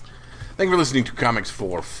Thank you for listening to Comics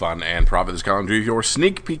for Fun and Profit. This column is your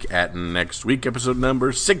sneak peek at next week, episode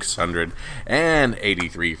number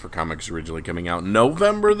 683 for comics originally coming out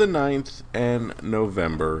November the 9th and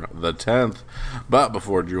November the 10th. But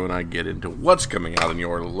before Drew and I get into what's coming out in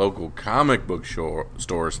your local comic book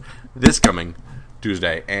stores this coming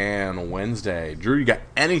Tuesday and Wednesday, Drew, you got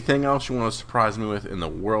anything else you want to surprise me with in the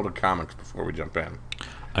world of comics before we jump in?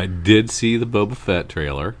 I did see the Boba Fett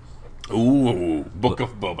trailer. Ooh, Book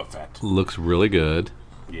of Boba Fett. Looks really good.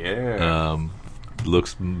 Yeah.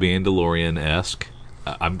 Looks Mandalorian-esque.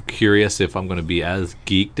 I'm curious if I'm going to be as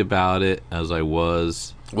geeked about it as I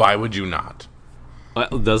was. Why would you not? Well,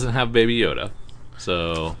 it doesn't have Baby Yoda,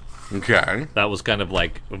 so Okay. that was kind of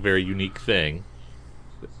like a very unique thing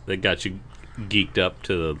that got you geeked up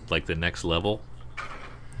to the next level,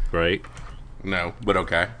 right? No, but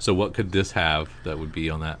okay. So what could this have that would be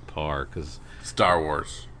on that par? Because Star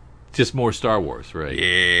Wars. just more Star Wars, right?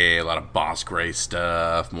 Yeah, a lot of Boss Gray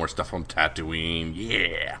stuff, more stuff on Tatooine.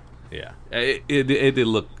 Yeah. Yeah. It did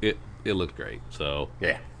look it looked great. So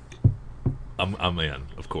Yeah. I'm in,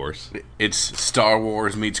 of course. It's Star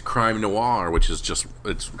Wars meets crime noir, which is just,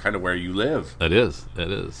 it's kind of where you live. It is.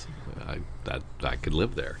 I could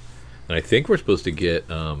live there. And I think we're supposed to get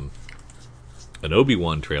an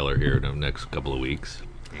Obi-Wan trailer here in the next couple of weeks,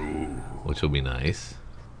 which will be nice.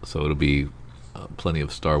 So it'll be plenty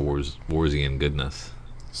of Star Warsian goodness.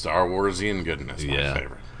 Star Warsian goodness, my Yeah.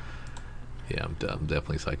 favorite. Yeah, I'm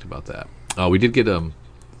definitely psyched about that. We did get some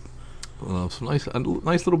nice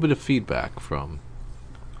little bit of feedback from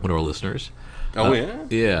one of our listeners. Oh, yeah?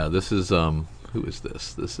 Yeah, this is who is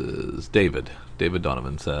this? This is David. David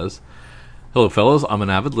Donovan says, "Hello, fellows. I'm an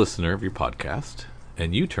avid listener of your podcast,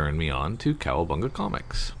 and you turned me on to Cowabunga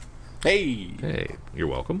Comics. Hey. Hey, you're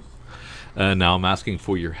welcome. Now I'm asking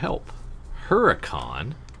for your help.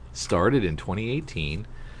 Huracan started in 2018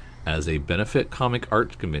 as a benefit comic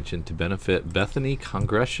arts convention to benefit Bethany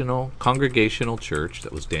Congregational Church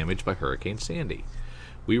that was damaged by Hurricane Sandy.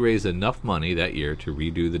 We raised enough money that year to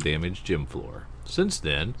redo the damaged gym floor. Since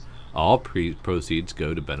then, all proceeds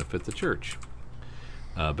go to benefit the church.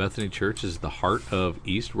 Bethany Church is the heart of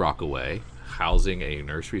East Rockaway, housing a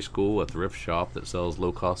nursery school, a thrift shop that sells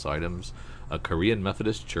low-cost items, a Korean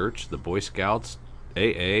Methodist church, the Boy Scouts,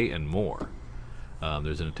 AA, and more.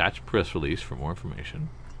 There's an attached press release for more information.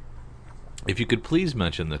 If you could please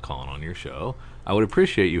mention the con on your show, I would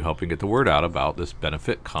appreciate you helping get the word out about this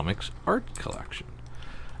benefit comics art collection."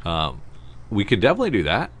 We could definitely do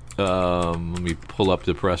that. Let me pull up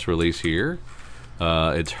the press release here.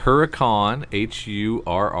 It's Huracan,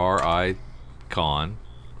 Hurri Con,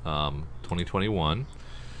 2021,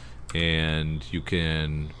 and you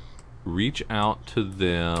can reach out to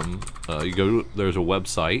them. There's a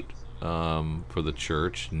website for the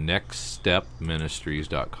church,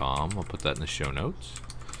 nextstepministries.com. I'll put that in the show notes.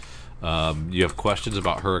 You have questions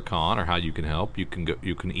about Huracan or how you can help, you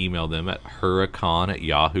can email them at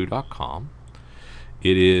huracan@yahoo.com.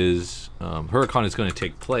 It is Huracan is going to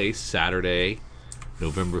take place Saturday,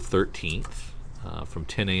 November 13th, from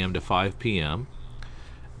 10 a.m. to 5 p.m.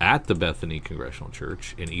 at the Bethany Congregational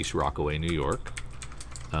Church in East Rockaway, New York.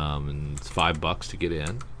 And it's $5 to get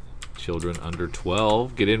in. Children under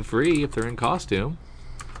 12 get in free if they're in costume,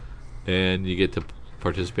 and you get to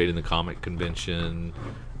participate in the comic convention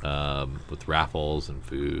with raffles and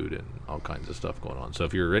food and all kinds of stuff going on. So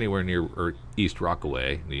if you're anywhere near East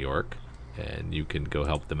Rockaway, New York, and you can go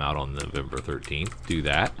help them out on November 13th, do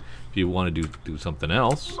that. If you want to do something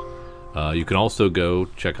else, you can also go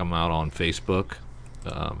check them out on Facebook,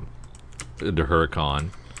 the Huracan,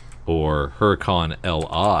 or Huracan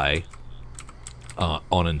LI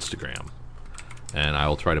on Instagram. And I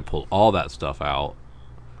will try to pull all that stuff out,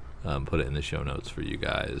 put it in the show notes for you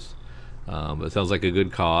guys. But it sounds like a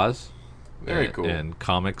good cause. Very cool. And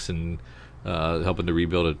comics and helping to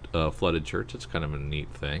rebuild a flooded church. It's kind of a neat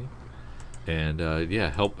thing. And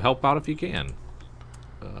help out if you can.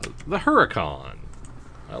 The Huracan.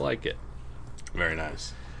 I like it. Very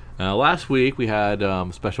nice. Last week we had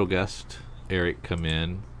special guest Eric come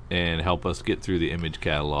in and help us get through the image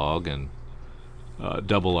catalog and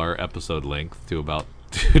double our episode length to about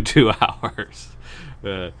 2 hours.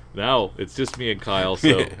 Now it's just me and Kyle,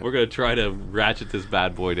 so we're going to try to ratchet this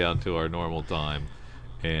bad boy down to our normal time.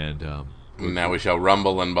 And now we shall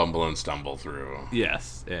rumble and bumble and stumble through.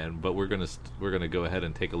 yes, but we're gonna go ahead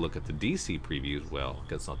and take a look at the DC previews. Well,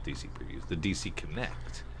 that's not DC previews. The DC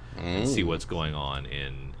Connect, and see what's going on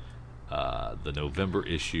in the November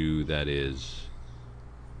issue that is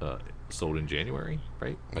sold in January,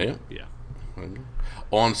 right? Yeah. Yeah.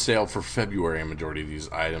 On sale for February, a majority of these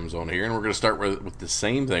items on here. And we're going to start with the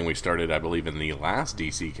same thing we started, I believe, in the last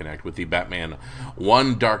DC Connect with the Batman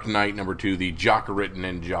 1 Dark Knight, number 2, the Jock Written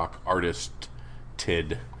and Jock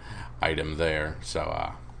Artisted item there.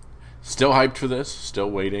 So, still hyped for this,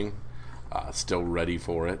 still waiting. Still ready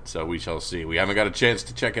for it, so we shall see. We haven't got a chance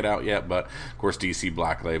to check it out yet, but of course DC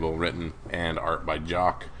Black Label, written and art by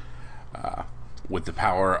Jock. With the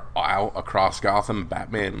power out across Gotham,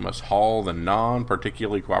 Batman must haul the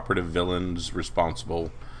non-particularly cooperative villains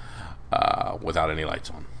responsible without any lights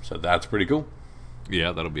on. So that's pretty cool.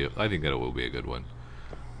 Yeah, I think that will be a good one.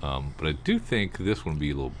 But I do think this one will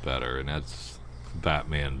be a little better, and that's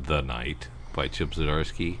Batman the Night by Chip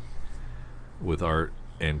Zdarsky, with art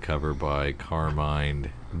and cover by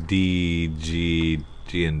Carmine D.G.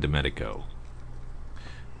 Giandomenico.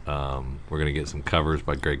 We're going to get some covers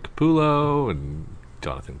by Greg Capullo and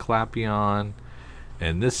Jonathan Clapion.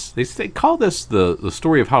 And they call this the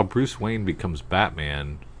story of how Bruce Wayne becomes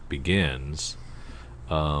Batman begins.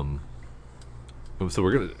 So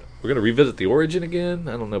we're gonna revisit the origin again.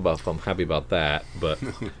 I don't know if I'm happy about that, but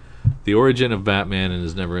the origin of Batman and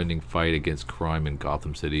his never-ending fight against crime in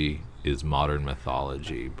Gotham City is modern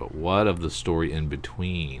mythology. But what of the story in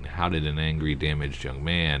between? How did an angry, damaged young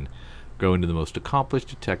man grow into the most accomplished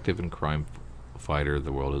detective and crime fighter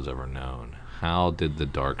the world has ever known? How did the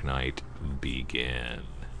Dark Knight begin?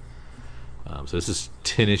 So this is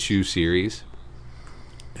 10-issue series,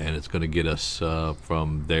 and it's going to get us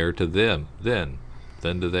from there to then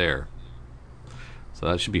to there. So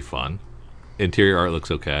that should be fun. Interior art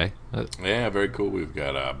looks okay. Yeah, very cool. We've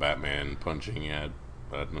got Batman punching at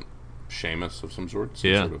Seamus of some sort.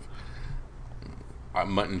 Some Yeah. sort of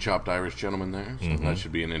mutton-chopped Irish gentleman there. So that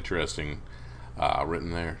should be an interesting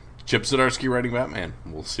written there. Chip Zdarsky writing Batman.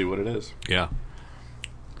 We'll see what it is. Yeah.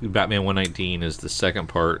 Batman 119 is the second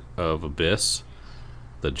part of Abyss,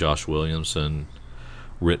 the Josh Williamson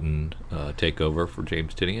written takeover for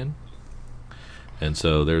James Tynion. And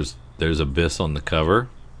so there's Abyss on the cover.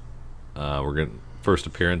 We're getting first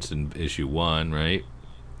appearance in issue 1, right?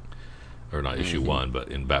 Or not issue 1, but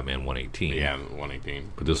in Batman 118. Yeah,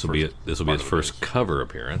 118. But this will be his first cover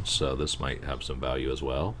appearance, so this might have some value as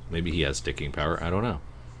well. Maybe he has sticking power. I don't know.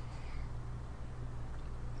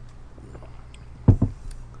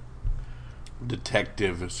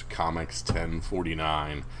 Detectives Comics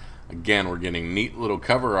 1049. Again, we're getting neat little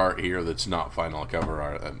cover art here that's not final cover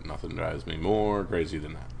art. Nothing drives me more crazy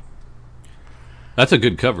than that. That's a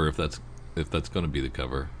good cover if that's going to be the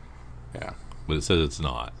cover. Yeah. But it says it's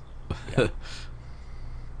not. Yeah.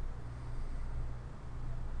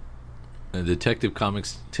 And Detective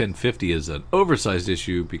Comics 1050 is an oversized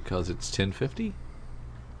issue because it's 1050,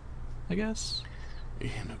 I guess.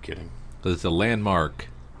 Yeah, no kidding. Because it's a landmark.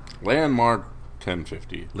 Landmark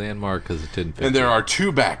 1050. Landmark because it's 1050. And there are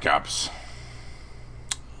 2 backups.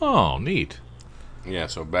 Oh, neat. Yeah,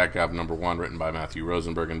 so backup number 1 written by Matthew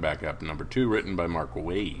Rosenberg and backup number 2 written by Mark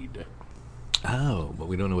Waid. Oh, but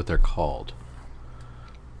we don't know what they're called.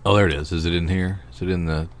 Oh, there it is. Is it in here? Is it in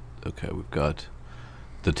the... Okay, we've got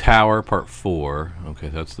The Tower, Part 4. Okay,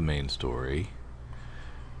 that's the main story.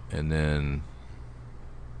 And then...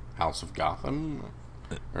 House of Gotham?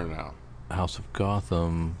 Or no? House of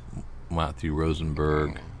Gotham, Matthew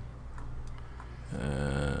Rosenberg.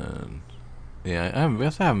 And... Yeah, I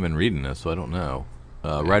guess I haven't been reading this, so I don't know.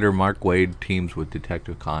 Writer Mark Waid teams with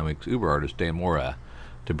Detective Comics uber artist Dan Mora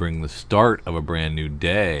to bring the start of a brand new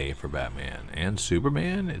day for Batman and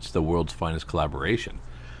Superman. It's the world's finest collaboration.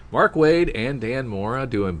 Mark Waid and Dan Mora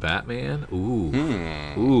doing Batman.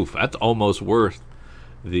 Oof, that's almost worth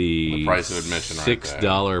the price of admission right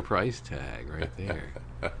 $6 price tag right there.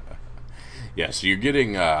 Yeah, so you're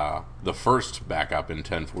getting the first backup in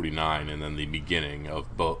 1049 and then the beginning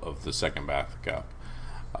of both of the second backup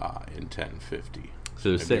in 1050.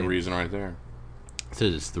 So Maybe a reason right there. It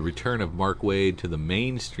says it's the return of Mark Waid to the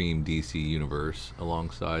mainstream DC universe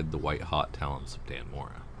alongside the white-hot talents of Dan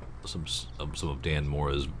Mora. Some of Dan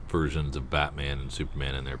Mora's versions of Batman and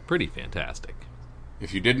Superman, and they're pretty fantastic.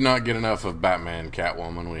 If you did not get enough of Batman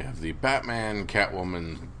Catwoman, we have the Batman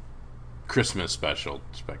Catwoman Christmas special.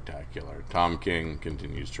 Spectacular. Tom King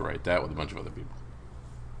continues to write that with a bunch of other people.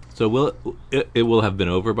 So it will have been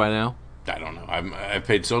over by now? I don't know. I've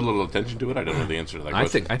paid so little attention to it. I don't know the answer to that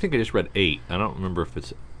question. I think I just read 8. I don't remember if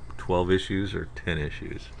it's 12 issues or 10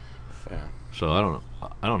 issues. Yeah. So I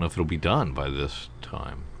don't know if it'll be done by this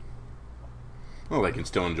time. Well, they can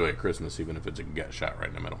still enjoy a Christmas even if it's a gut shot right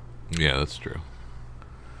in the middle. Yeah, that's true.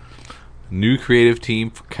 New creative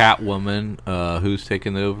team for Catwoman. Who's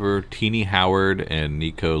taken over? Teenie Howard and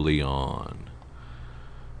Nico Leon.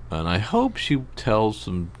 And I hope she tells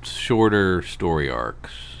some shorter story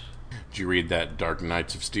arcs. Did you read that Dark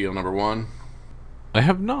Knights of Steel #1? I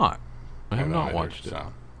have not. I have haven't not either, watched it.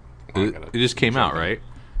 so It just came out, right?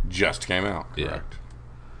 Just came out, Yeah. correct.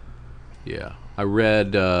 Yeah. I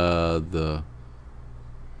read the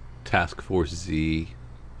Task Force Z.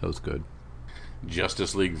 That was good.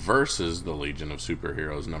 Justice League versus the Legion of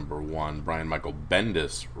Superheroes #1. Brian Michael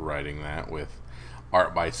Bendis writing that with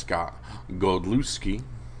art by Scott Godlewski.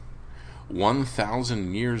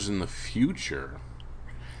 1,000 years in the future,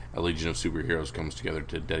 a legion of superheroes comes together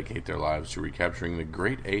to dedicate their lives to recapturing the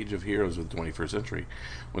great age of heroes of the 21st century.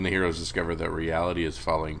 When the heroes discover that reality is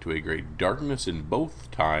falling to a great darkness in both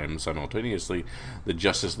times simultaneously, the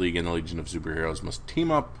Justice League and the Legion of Superheroes must team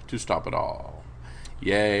up to stop it all.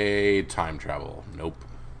 Yay, time travel. Nope.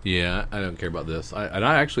 Yeah, I don't care about this. I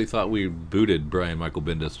actually thought we booted Brian Michael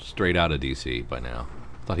Bendis straight out of DC by now.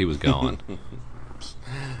 Thought he was gone.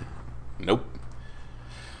 Nope.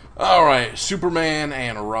 All right, Superman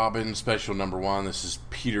and Robin special #1. This is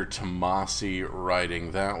Peter Tomasi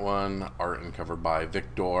writing that one. Art and cover by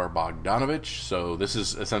Viktor Bogdanovich. So this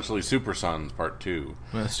is essentially Super Sons Part 2.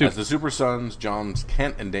 As the Super Sons, John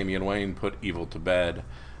Kent and Damian Wayne put evil to bed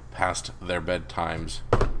past their bedtimes.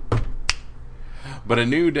 But a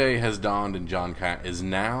new day has dawned, and John Kent is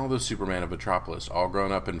now the Superman of Metropolis, all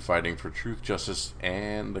grown up and fighting for truth, justice,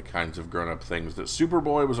 and the kinds of grown-up things that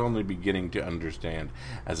Superboy was only beginning to understand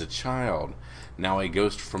as a child. Now a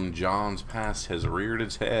ghost from John's past has reared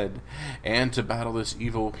its head, and to battle this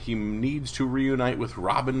evil, he needs to reunite with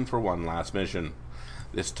Robin for one last mission.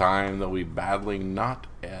 This time they'll be battling not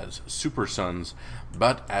as Super Sons,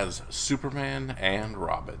 but as Superman and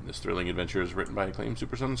Robin. This thrilling adventure is written by acclaimed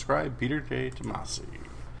Super Son scribe Peter J. Tomasi.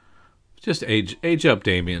 Just age up,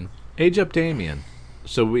 Damien. Age up, Damien,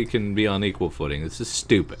 so we can be on equal footing. This is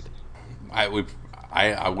stupid. I would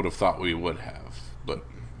have thought we would have, but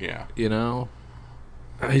yeah. You know,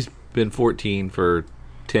 he's been 14 for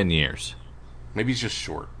 10 years. Maybe he's just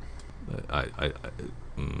short.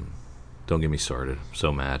 Don't get me started. I'm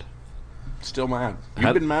so mad. Still mad.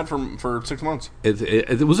 You've been mad for 6 months.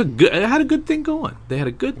 It was a good. It had a good thing going. They had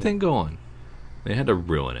a good thing going. They had to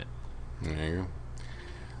ruin it. There you go.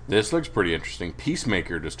 This looks pretty interesting.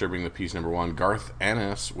 Peacemaker disturbing the peace #1. Garth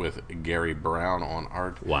Ennis with Gary Brown on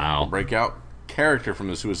art. Wow. The breakout character from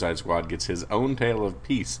the Suicide Squad gets his own tale of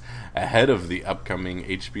peace ahead of the upcoming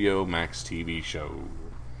HBO Max TV show.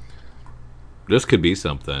 This could be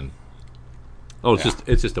something. Oh, it's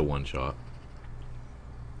just a one shot.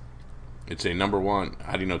 It's a #1.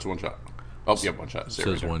 How do you know it's a one shot? Oh, yep, one shot. It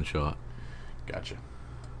says one shot. Gotcha.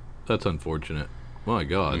 That's unfortunate. My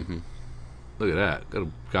God. Mm-hmm. Look at that. Got a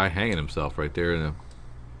guy hanging himself right there in the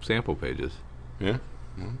sample pages. Yeah.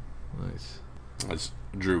 Mm-hmm. Nice. As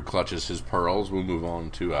Drew clutches his pearls, we'll move on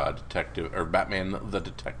to Detective or Batman the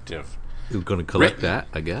Detective. Who's going to collect that,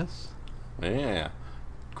 I guess? Yeah.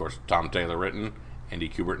 Of course, Tom Taylor written, Andy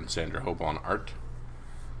Kubert and Sandra Hope on art.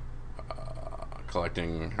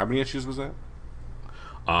 Collecting, how many issues was that?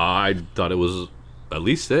 I thought it was at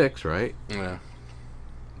least 6, right? Yeah.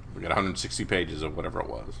 We got 160 pages of whatever it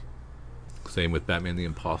was. Same with Batman the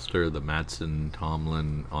Imposter, the Mattson,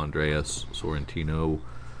 Tomlin, Andreas Sorrentino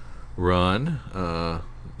run. It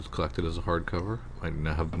was collected as a hardcover. I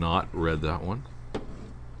have not read that one.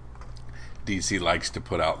 DC likes to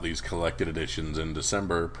put out these collected editions in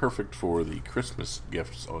December, perfect for the Christmas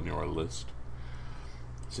gifts on your list.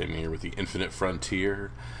 Same here with the Infinite Frontier,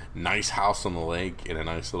 nice House on the Lake, and a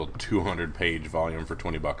nice little 200-page volume for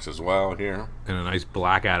 $20 as well here. And a nice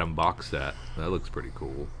Black Adam box set. That looks pretty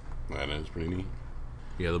cool. That is pretty neat.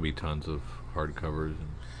 Yeah, there'll be tons of hardcovers. And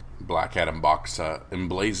Black Adam box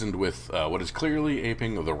emblazoned with what is clearly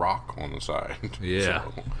aping The Rock on the side. Yeah.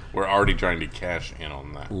 So we're already trying to cash in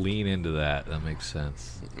on that. Lean into that. That makes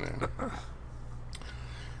sense. Yeah.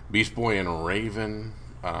 Beast Boy and Raven.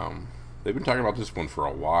 They've been talking about this one for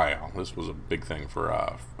a while. This was a big thing for,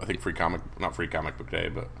 I think, not Free Comic Book Day,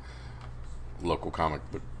 but local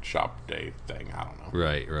comic book shop day thing. I don't know.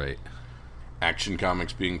 Right. Action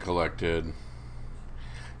Comics being collected.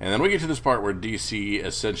 And then we get to this part where DC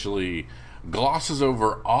essentially glosses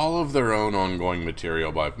over all of their own ongoing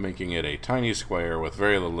material by making it a tiny square with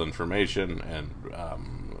very little information, and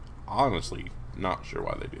honestly, not sure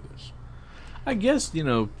why they do this. I guess,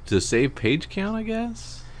 to save page count, I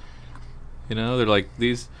guess. They're like,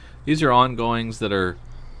 these are ongoings that are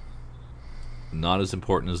not as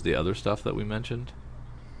important as the other stuff that we mentioned.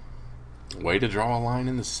 Way to draw a line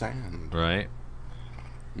in the sand. Right.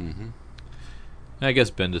 Mm-hmm. I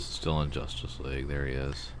guess Bendis is still on Justice League. There he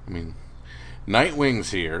is. I mean,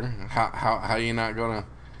 Nightwing's here. How you not gonna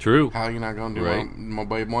True. How are you not going to do Right. my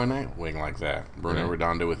baby boy Nightwing like that? Bruno Right.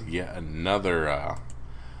 Redondo with yet another a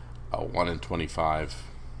 1 in 25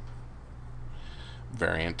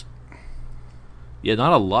 variant. Yeah,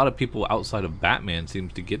 not a lot of people outside of Batman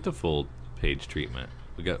seems to get the full page treatment.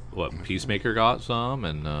 We got Peacemaker got some,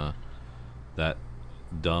 and that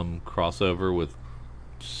dumb crossover with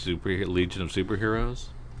Legion of Superheroes.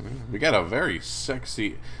 We got a very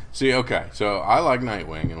sexy. See, okay, so I like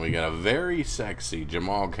Nightwing, and we got a very sexy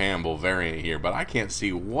Jamal Campbell variant here, but I can't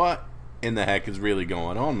see what in the heck is really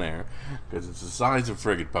going on there because it's the size of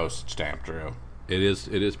friggin' postage stamp, Drew. It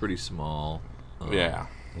is pretty small. Yeah.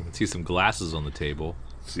 You can see some glasses on the table.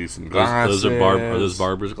 See some Those, glasses. are those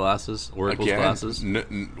Barber's glasses? Oracle's Again, glasses?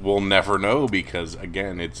 We'll never know because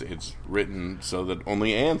again, it's written so that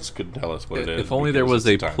only ants could tell us what it is. If only there because was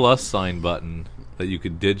a it's time. plus sign button that you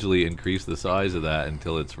could digitally increase the size of that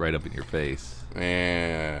until it's right up in your face.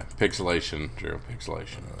 Yeah, pixelation, Drew.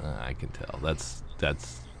 Pixelation. I can tell. That's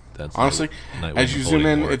Honestly, Nightwing as you zoom holding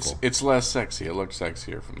in, Oracle. it's less sexy. It looks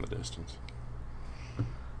sexier from the distance.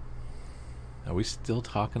 Are we still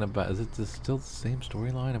talking about? Is it still the same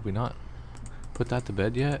storyline? Have we not put that to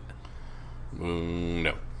bed yet?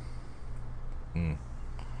 No. Mm.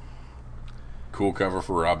 Cool cover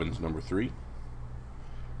for Robin's number 3.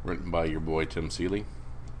 Written by your boy Tim Seeley.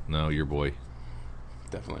 No, your boy.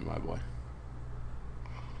 Definitely my boy.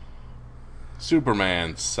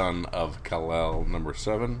 Superman, Son of Kal-El, number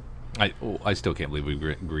 7. I still can't believe we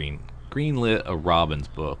greenlit a Robin's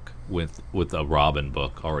book with a Robin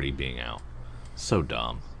book already being out. So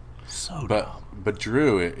dumb. So dumb. But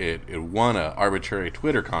Drew, it won a arbitrary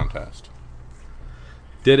Twitter contest.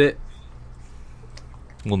 Did it?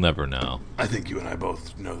 We'll never know. I think you and I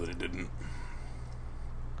both know that it didn't.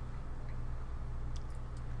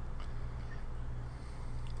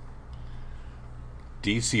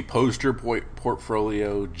 DC poster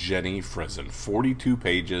portfolio, Jenny Frison. 42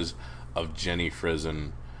 pages of Jenny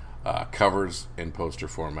Frison covers in poster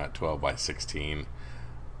format, 12 by 16.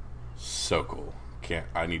 So cool.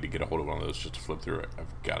 I need to get a hold of one of those just to flip through it.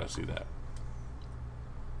 I've got to see that.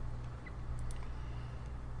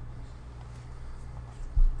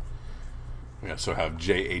 We also have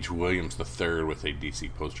J.H. Williams III with a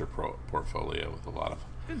DC poster portfolio with a lot of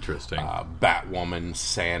Interesting. Batwoman,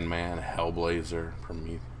 Sandman, Hellblazer,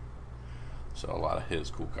 Prometheus. So a lot of his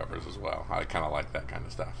cool covers as well. I kind of like that kind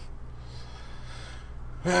of stuff.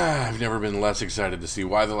 I've never been less excited to see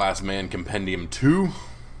Why the Last Man Compendium 2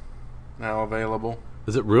 now available.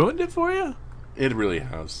 Has it ruined it for you? It really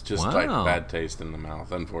has. Just Wow. like bad taste in the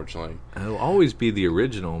mouth, unfortunately. It'll always be the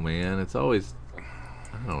original, man. It's always,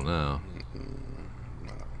 I don't know.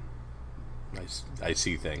 I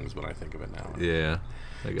see things when I think of it now. Yeah.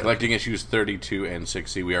 I got Collecting issues 32 and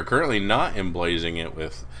 60. We are currently not emblazing it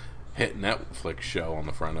with hit Netflix show on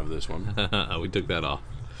the front of this one. we took that off.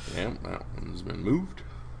 Yeah, that one's been moved.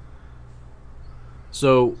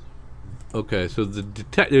 So, okay, so the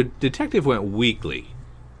detective went weekly.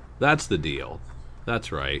 That's the deal.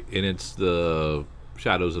 That's right. And it's the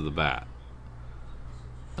Shadows of the Bat.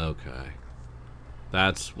 Okay.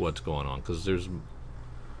 That's what's going on. Because there's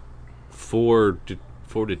four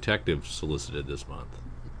detectives solicited this month.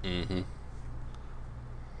 Mm-hmm.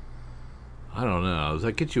 I don't know. Does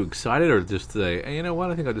that get you excited or just say, hey, you know what?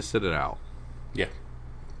 I think I'll just sit it out. Yeah.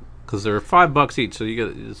 Because they're $5 each, so you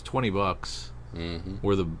get it's $20. Mm-hmm.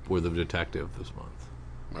 We're the detective this month.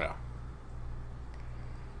 Yeah.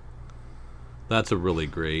 That's a really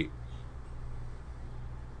great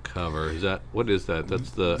cover. Is that what is that?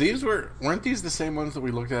 That's the Weren't these the same ones that we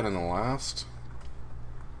looked at in the last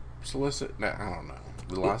solicit? No, I don't know.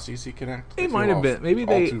 The last DC Connect. It They might feel have been. Maybe all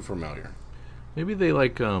they too familiar. maybe they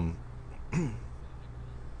like I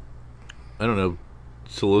don't know,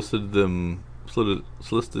 solicited them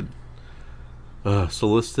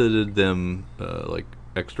like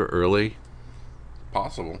extra early.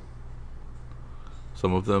 Possible.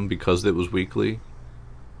 Some of them because it was weekly.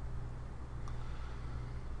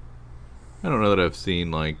 I don't know that I've seen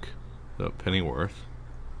like Pennyworth.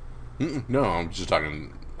 No, I'm just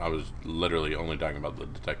talking. I was literally only talking about the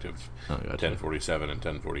Detective Oh, gotcha. 1047 and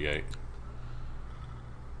 1048.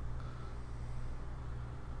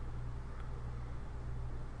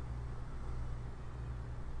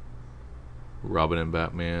 Robin and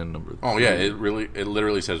Batman number. Oh yeah, 3. it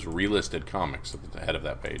literally says relisted comics at the head of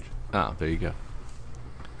that page. Ah, there you go.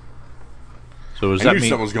 So does I that knew mean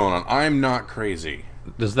something was going on. I'm not crazy.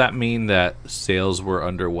 does that mean that sales were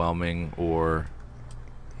underwhelming, or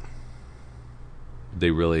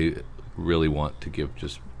they really want to give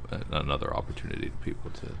just another opportunity to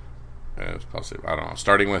people to? It's possibly, I don't know.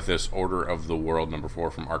 Starting with this Order of the World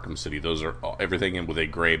 #4 from Arkham City. Those are everything in with a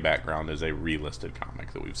gray background is a relisted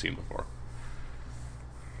comic that we've seen before.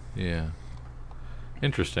 Yeah.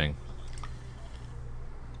 Interesting.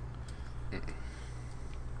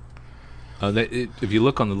 If you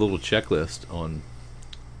look on the little checklist on,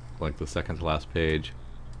 like, the second to last page,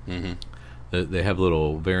 they have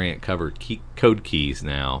little variant cover code keys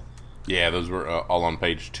now. Yeah, those were all on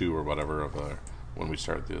page 2 or whatever of when we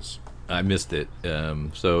started this. I missed it.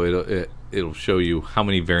 So it'll show you how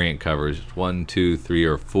many variant covers, 1, 2, 3,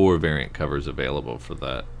 or 4 variant covers available for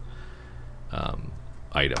that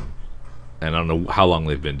item. And I don't know how long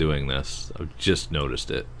they've been doing this. I've just noticed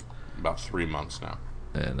it. About 3 months now.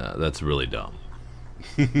 And that's really dumb.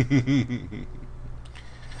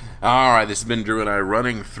 All right, this has been Drew and I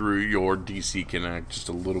running through your DC Connect, just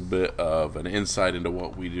a little bit of an insight into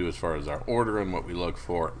what we do as far as our order and what we look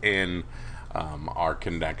for in our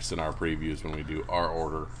connects and our previews when we do our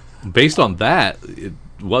order. Based on that, it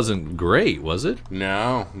wasn't great, was it?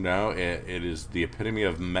 No, it is the epitome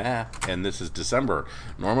of meh, and this is December.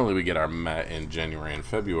 Normally we get our meh in January and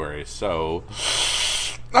February, so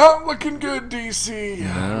not looking good, DC.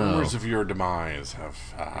 No. Rumors of your demise have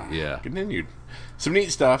continued. Some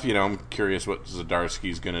neat stuff, I'm curious what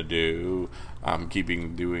Zdarsky's going to do. I'm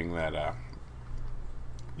doing that,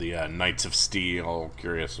 the Knights of Steel.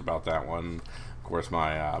 Curious about that one. Of course,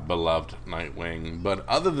 my beloved Nightwing. But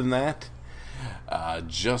other than that,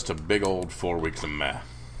 just a big old 4 weeks of meh.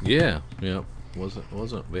 Yeah.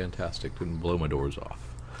 Wasn't fantastic. Didn't blow my doors off.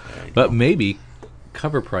 But maybe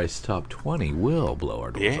cover price top 20 will blow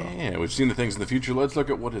our doors off. Yeah, we've seen the things in the future. Let's look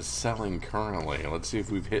at what is selling currently. Let's see if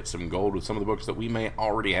we've hit some gold with some of the books that we may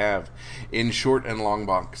already have in short and long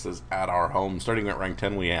boxes at our home. Starting at rank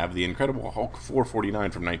 10, we have The Incredible Hulk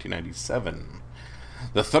 449 from 1997.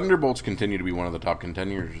 The Thunderbolts continue to be one of the top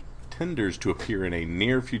contenders to appear in a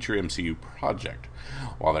near-future MCU project.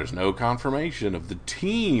 While there's no confirmation of the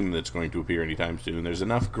team that's going to appear anytime soon, there's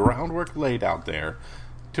enough groundwork laid out there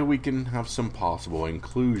till we can have some possible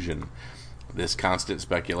inclusion. This constant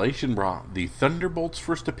speculation brought the Thunderbolts'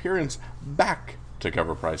 first appearance back to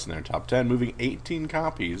cover price in their top 10, moving 18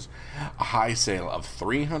 copies, a high sale of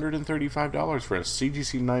 $335 for a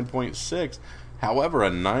CGC 9.6. However, a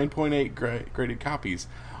 9.8 graded copies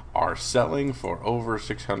are selling for over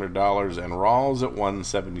 $600, and Raw's at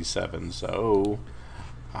 $177. So,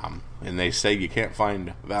 and they say you can't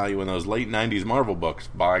find value in those late 90s Marvel books.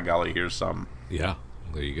 By golly, here's some. Yeah.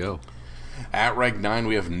 There you go. At rank 9,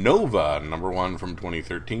 we have Nova, #1 from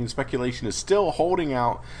 2013. Speculation is still holding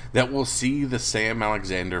out that we'll see the Sam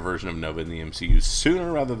Alexander version of Nova in the MCU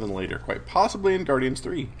sooner rather than later, quite possibly in Guardians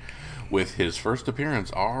 3. With his first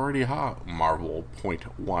appearance already hot, Marvel .1,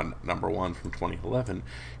 #1 from 2011,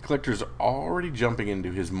 collectors are already jumping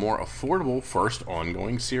into his more affordable first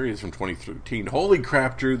ongoing series from 2013. Holy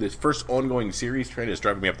crap, Drew, this first ongoing series trend is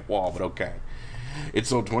driving me up the wall, but okay. It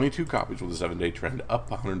sold 22 copies with a 7-day trend up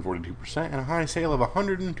 142% and a high sale of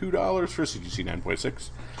 $102 for CGC 9.6.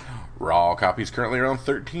 Raw copies currently around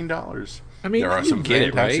 $13. I mean, there are you some get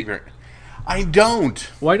it, fantastic. right? I don't.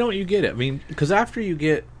 Why don't you get it? I mean, because after you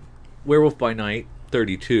get Werewolf by Night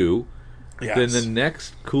 32, Yes. then the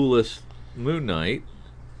next coolest Moon Knight.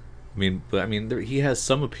 He has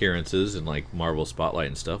some appearances in like Marvel Spotlight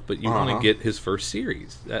and stuff, but you want to get his first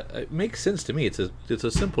series. It makes sense to me. It's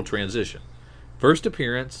a simple transition. First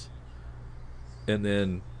appearance, and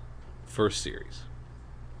then first series.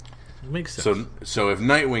 It makes sense. So if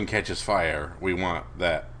Nightwing catches fire, we want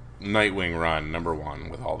that Nightwing run #1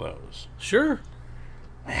 with all those. Sure.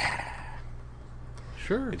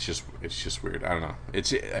 Sure. It's just weird. I don't know.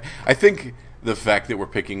 I think the fact that we're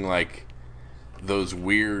picking like those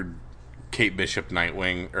weird Kate Bishop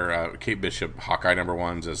Nightwing or Kate Bishop Hawkeye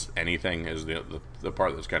 #1s as anything is the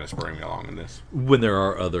part that's kind of spurring me along in this. When there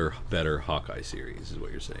are other better Hawkeye series, is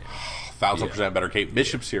what you're saying. 1,000% better Kate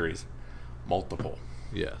Bishop series. Multiple.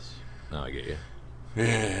 Yes. Now I get you.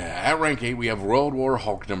 At rank 8, we have World War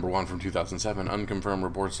Hulk #1 from 2007. Unconfirmed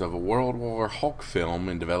reports of a World War Hulk film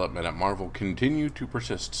in development at Marvel continue to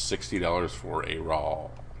persist. $60 for a Raw.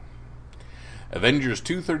 Avengers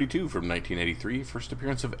 232 from 1983. First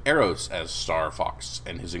appearance of Eros as Star Fox,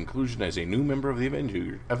 and his inclusion as a new member of the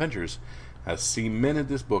Avengers has cemented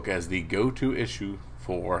this book as the go-to issue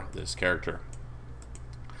for this character.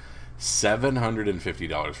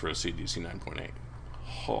 $750 for a CGC 9.8.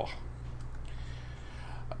 Oh.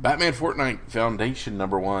 Batman Fortnite Foundation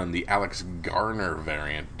 #1, the Alex Garner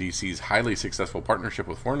variant. DC's highly successful partnership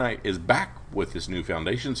with Fortnite is back with this new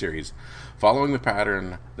Foundation series. Following the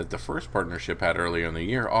pattern that the first partnership had earlier in the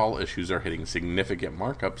year, all issues are hitting significant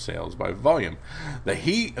markup sales by volume. The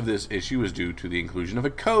heat of this issue is due to the inclusion of a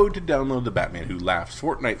code to download the Batman Who Laughs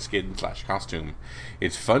Fortnite skin/costume.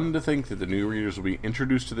 It's fun to think that the new readers will be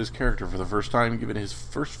introduced to this character for the first time, given his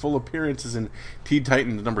first full appearances in Teen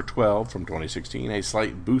Titans #12 from 2016, a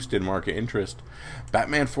slight boost in market interest.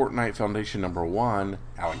 Batman Fortnite Foundation #1,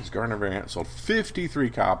 Alex Garner variant, sold 53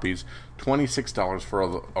 copies, $26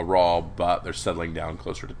 for a raw, but they're settling down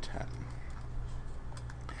closer to 10.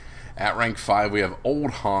 At rank 5, we have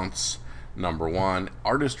Old Haunts #1,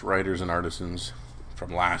 Artist, Writers, and Artisans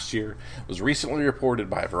from last year. It was recently reported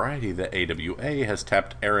by Variety that AWA has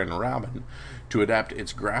tapped Aaron Rabin to adapt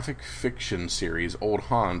its graphic fiction series Old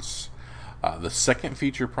Haunts, the second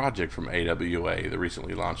feature project from AWA, the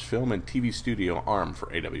recently launched film and TV studio arm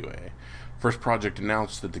for AWA. First project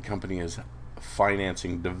announced that the company is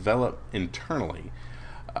financing developed internally.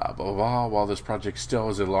 While this project still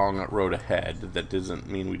has a long road ahead, that doesn't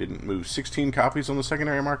mean we didn't move 16 copies on the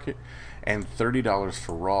secondary market and $30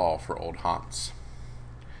 for raw for Old Haunts.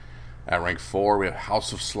 At rank 4, we have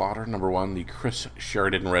House of Slaughter #1, the Chris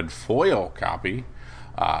Sheridan red foil copy,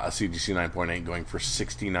 a CGC 9.8 going for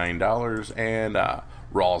 $69, and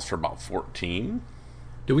raws for about $14.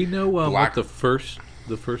 Do we know what the first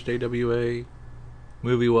AWA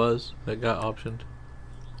movie was that got optioned?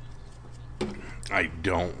 I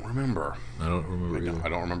don't remember. I don't remember. I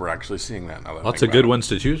don't remember actually seeing that. Now that Lots of good ones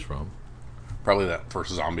to choose from. Probably that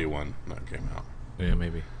first zombie one that came out. Yeah,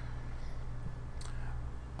 maybe.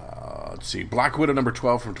 Let's see. Black Widow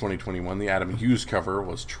 #12 from 2021. The Adam Hughes cover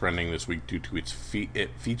was trending this week due to it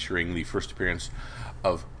featuring the first appearance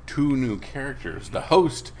of two new characters, the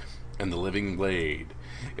Host and the Living Blade.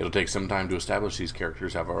 It'll take some time to establish these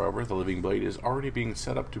characters. However, the Living Blade is already being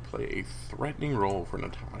set up to play a threatening role for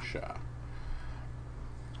Natasha.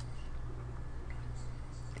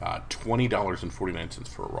 $20.49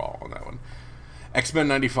 for a raw on that one. X-Men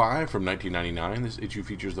 95 from 1999. This issue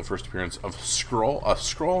features the first appearance of a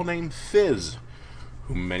Skrull named Fizz,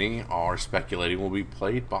 who many are speculating will be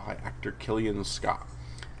played by actor Killian Scott.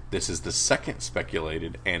 This is the second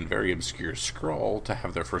speculated and very obscure Skrull to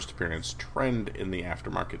have their first appearance trend in the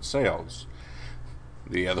aftermarket sales.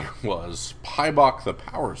 The other was Pybok the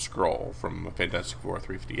Power Skrull from Fantastic Four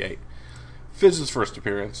 358. Fizz's first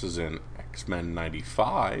appearance is in X-Men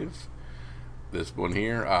 95. This one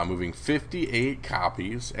here, moving 58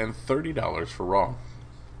 copies and $30 for raw.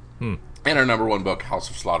 And our #1 book, House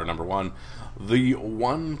of Slaughter #1, the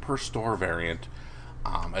 1 per store variant,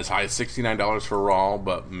 as high as $69 for raw,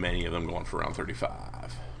 but many of them going for around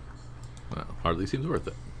 $35. Well, hardly seems worth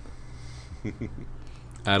it.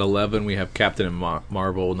 At 11, we have Captain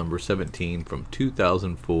Marvel #17 from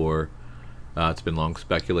 2004. It's been long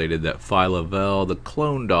speculated that Phyla-Vell, the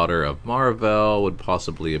clone daughter of Mar-Vell, would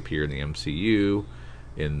possibly appear in the MCU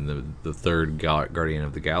in the third Guardian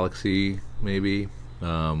of the Galaxy, maybe.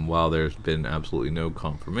 While there's been absolutely no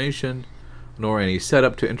confirmation, nor any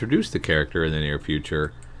setup to introduce the character in the near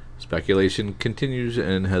future, speculation continues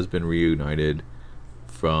and has been reunited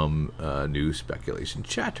from new speculation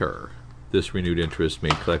chatter. This renewed interest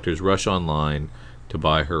made collectors rush online to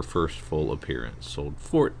buy her first full appearance. Sold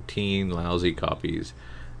 14 lousy copies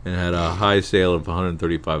and had a high sale of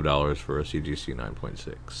 $135 for a CGC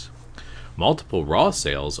 9.6. Multiple raw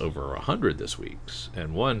sales over 100 this week,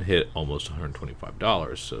 and one hit almost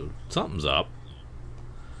 $125, so something's up.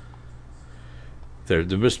 There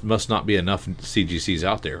must not be enough CGCs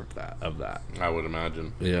out there of that. I would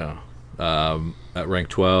imagine. Yeah. At rank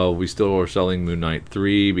 12, we still are selling Moon Knight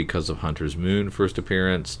 3 because of Hunter's Moon first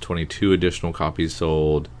appearance. 22 additional copies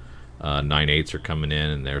sold. 9/8s are coming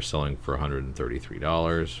in, and they're selling for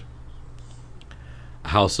 $133.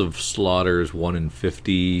 House of Slaughter's 1 in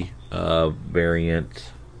 50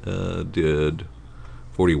 variant did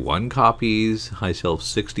 41 copies. High sale of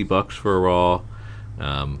 $60 for a raw.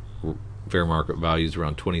 Fair market value is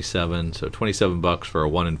around 27, so $27 for a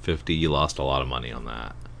 1 in 50. You lost a lot of money on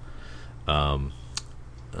that.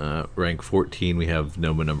 Rank 14, we have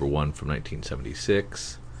Nova #1 from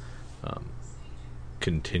 1976.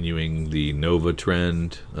 Continuing the Nova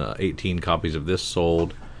trend, 18 copies of this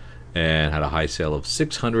sold and had a high sale of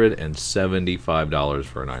 $675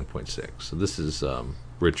 for a 9.6. So this is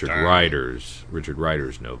Richard Rider's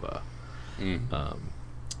Nova.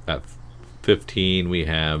 At 15, we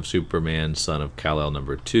have Superman, Son of Kal-El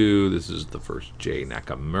 #2. This is the first Jay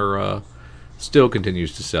Nakamura. Still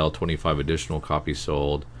continues to sell, 25 additional copies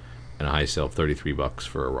sold, and a high sale of $33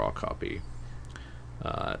 for a raw copy.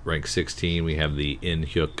 Rank 16, we have the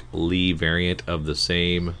Inhyuk Lee variant of the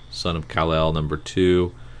same, Son of Kal-El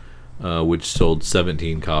 #2, which sold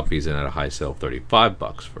 17 copies and at a high sale of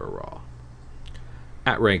 $35 for a raw.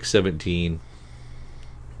 At rank 17,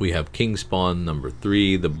 we have Kingspawn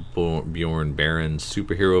 #3, the Bjorn Barons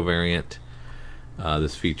superhero variant.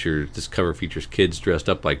 This cover features kids dressed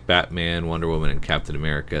up like Batman, Wonder Woman, and Captain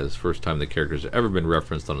America. It's the first time the characters have ever been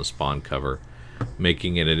referenced on a Spawn cover,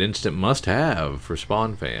 making it an instant must-have for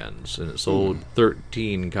Spawn fans. And it sold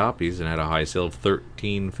 13 copies and had a high sale of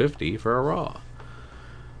 $13.50 for a raw.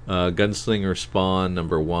 Gunslinger Spawn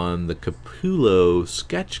 #1, the Capullo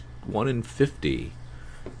Sketch 1 in 50.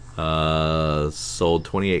 Sold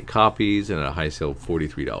 28 copies and at a high sale of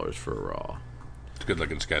 $43 for a raw. It's a good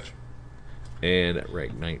looking sketch. And at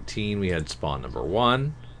rank 19, we had Spawn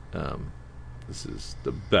 #1. This is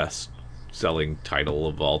the best selling title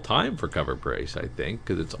of all time for cover price, I think,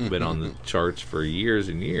 because it's been on the charts for years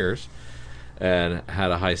and years, and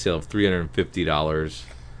had a high sale of $350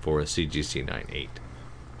 for a CGC 9.8,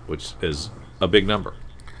 which is a big number.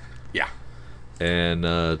 Yeah. And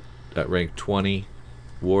at rank 20,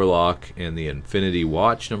 Warlock and the Infinity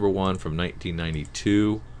Watch #1 from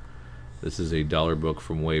 1992. This is a dollar book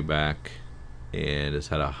from way back, and it's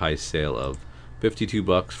had a high sale of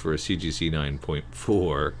 $52 for a CGC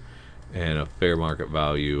 9.4, and a fair market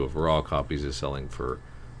value of raw copies is selling for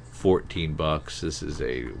 $14. This is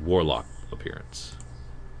a Warlock appearance.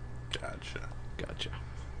 Gotcha.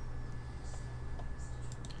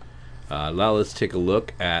 Now let's take a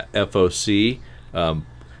look at FOC.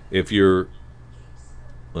 If you're,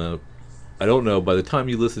 I don't know, by the time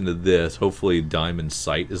you listen to this, hopefully Diamond's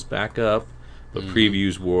site is back up. But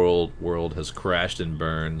Previews World has crashed and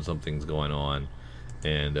burned. Something's going on,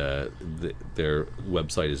 and their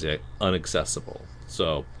website is inaccessible.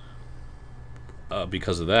 So,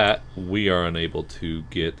 because of that, we are unable to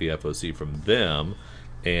get the FOC from them,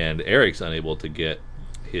 and Eric's unable to get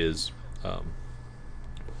his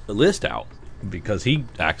list out because he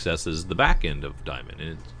accesses the back end of Diamond,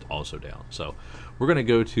 and it's also down. So, we're going to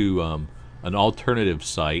go to an alternative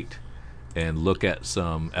site and look at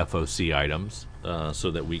some FOC items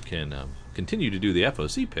so that we can continue to do the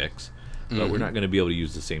FOC picks, but we're not going to be able to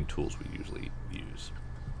use the same tools we usually use.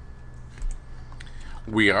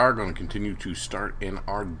 We are going to continue to start in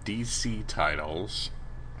our DC titles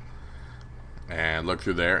and look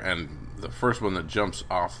through there, and the first one that jumps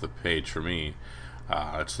off the page for me,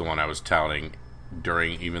 it's the one I was touting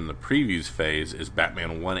during even the previews phase, is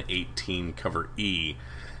Batman 118 cover E,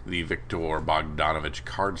 the Victor Bogdanovich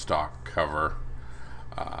cardstock cover.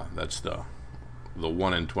 That's the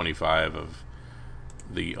 1 in 25 of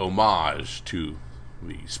the homage to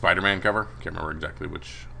the Spider-Man cover. Can't remember exactly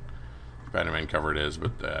which Spider-Man cover it is,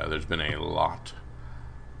 but there's been a lot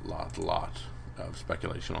of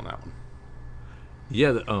speculation on that one.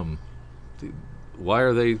 Yeah. Why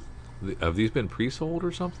are they? Have these been pre-sold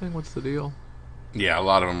or something? What's the deal? Yeah, a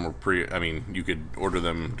lot of them were I mean, you could order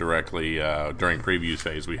them directly during previews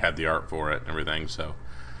phase. We had the art for it and everything, so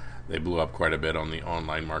they blew up quite a bit on the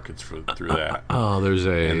online markets through that. Oh, there's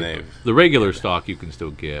the regular stock you can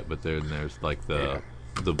still get, but then there's like the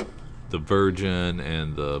virgin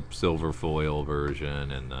and the silver foil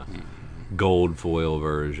version and the gold foil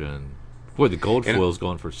version. Boy, the gold foil's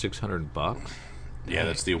going for $600. Yeah,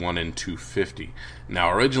 that's the 1 in 250.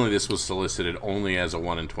 Now, originally this was solicited only as a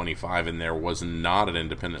 1 in 25, and there was not an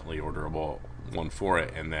independently orderable one for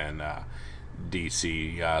it. And then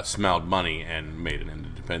DC smelled money and made an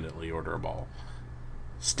independently orderable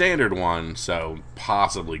standard one, so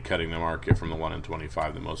possibly cutting the market from the 1 in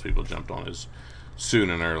 25 that most people jumped on as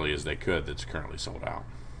soon and early as they could. That's currently sold out.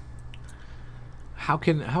 How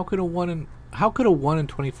could a 1 in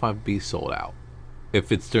 25 be sold out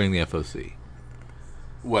if it's during the FOC?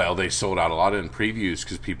 Well, they sold out a lot in previews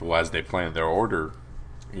because people, as they planned their order,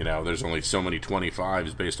 there's only so many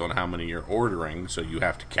 25s based on how many you're ordering, so you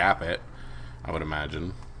have to cap it, I would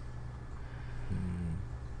imagine.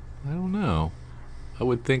 I don't know. I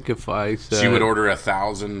would think if I said... So you would order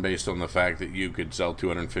 1,000 based on the fact that you could sell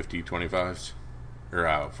 250 25s?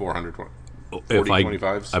 Or 440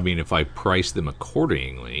 25s? I mean, if I price them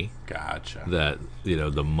accordingly... Gotcha. That,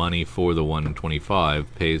 the money for the 1 in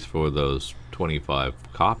 25 pays for those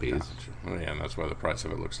 25 copies. Gotcha. Well, yeah, and that's why the price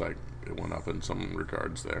of it looks like it went up in some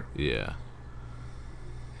regards there. Yeah.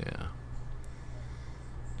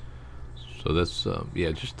 So that's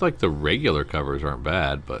just like the regular covers aren't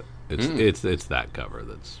bad, but it's that cover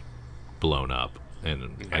that's blown up,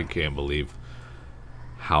 and I can't believe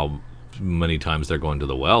how many times they're going to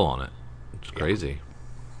the well on it. It's crazy.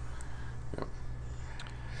 Yep.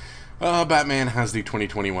 Batman has the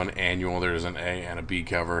 2021 annual. There's an A and a B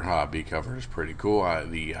cover. B cover is pretty cool.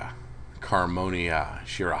 The Carmonia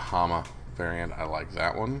Shirahama variant, I like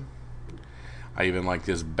that one. I even like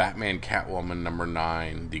this Batman Catwoman number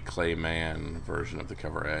 9, the Clayman version of the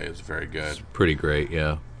cover A is very good. It's pretty great,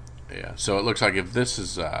 yeah. Yeah, so it looks like if this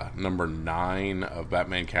is number 9 of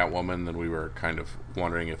Batman Catwoman, then we were kind of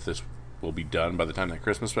wondering if this will be done by the time that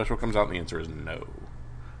Christmas special comes out, and the answer is no.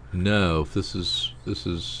 No, this is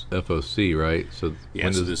FOC, right? So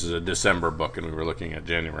yeah, so this is a December book, and we were looking at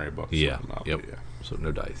January books. Yeah, so yep. Yeah. So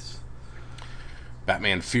no dice.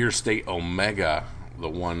 Batman Fear State Omega, the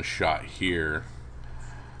one shot here,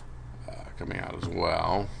 coming out as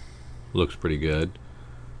well. Looks pretty good.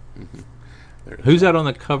 Mm-hmm. Who's that on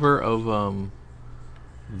the cover of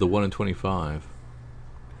the 1 in 25?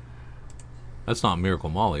 That's not Miracle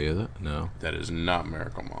Molly, is it? No. That is not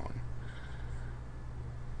Miracle Molly.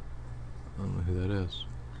 I don't know who that is.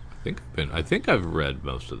 I think I've read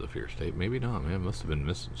most of the Fear State. Maybe not. Man, I must have been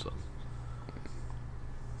missing some.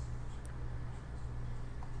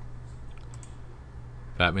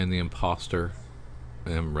 Batman the Imposter.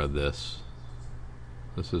 I haven't read this.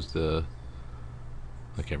 This is the.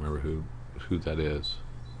 I can't remember who that is.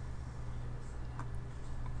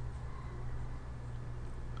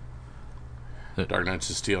 Dark Knights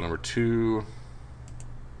of Steel number 2.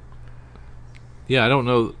 Yeah, I don't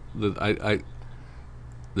know that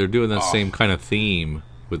they're doing that same kind of theme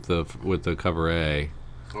with the cover A.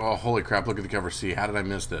 Oh, holy crap, look at the cover C. How did I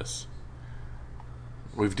miss this?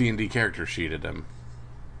 We've D&D character sheeted him.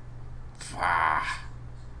 How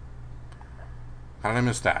did I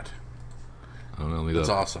miss that? I don't know. That's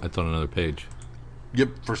awesome. That's on another page.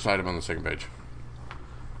 Yep, first item on the second page.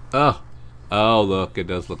 Oh, look, it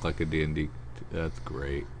does look like a D&D. That's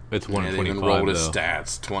great. It's 125, they even rolled his though.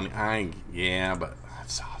 stats. 20. But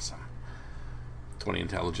that's awesome. 20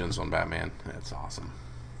 intelligence on Batman. That's awesome.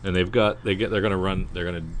 And they're gonna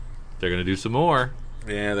do some more.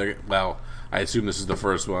 Yeah, I assume this is the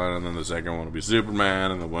first one, and then the second one will be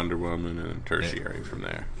Superman and the Wonder Woman, and then tertiary from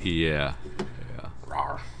there. Yeah.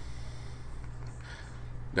 Rawr.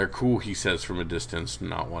 They're cool, he says from a distance,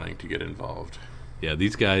 not wanting to get involved. Yeah,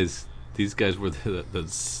 these guys were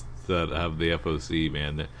that have the FOC,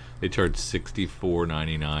 man. They charge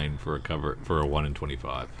 $64.99 for a cover for a 1 in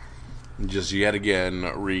 25. Just yet again,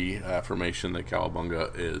 reaffirmation that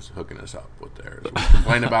Cowabunga is hooking us up with theirs. We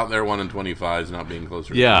complain about their 1 in 25s not being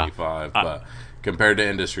closer to 25, but compared to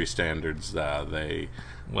industry standards, they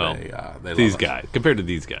these guys compared to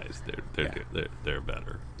these guys, they're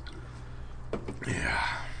better.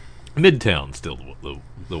 Yeah, Midtown's still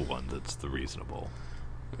the one that's the reasonable.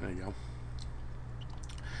 There you go.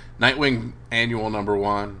 Nightwing annual number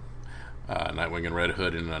 1. Nightwing and Red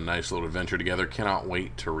Hood in a nice little adventure together. Cannot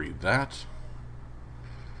wait to read that.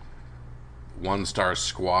 1-star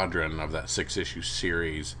Squadron of that 6-issue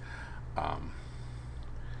series. I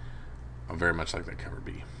very much like that cover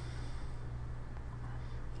B.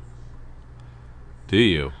 Do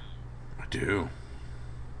you? I do.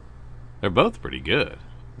 They're both pretty good.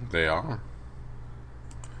 They are.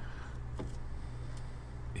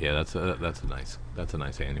 Yeah, that's a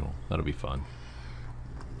nice annual. That'll be fun.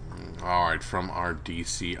 All right, from our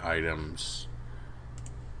DC items,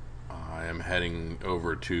 I am heading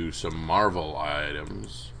over to some Marvel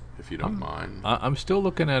items, if you don't mind. I'm still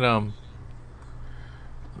looking at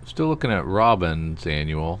Robin's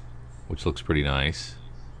annual, which looks pretty nice.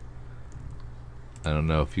 I don't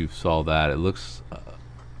know if you saw that. It looks.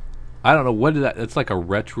 I don't know what is that. It's like a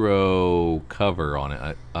retro cover on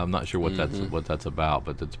it. I'm not sure what that's about,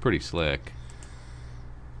 but it's pretty slick.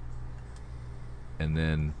 And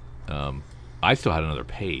then I still had another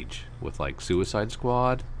page with like Suicide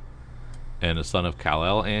Squad and a Son of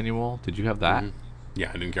Kal-El annual. Did you have that? Mm-hmm. Yeah,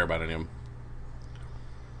 I didn't care about any of them.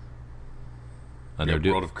 And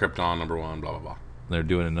World of Krypton number 1, blah blah blah. They're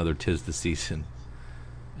doing another Tis the Season.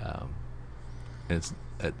 It's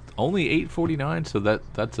at only $8.49,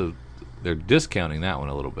 so they're discounting that one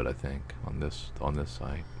a little bit, I think, on this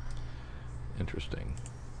site. Interesting.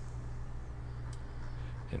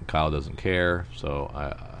 And Kyle doesn't care, so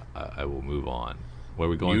I will move on. Where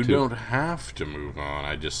are we going to? You don't have to move on.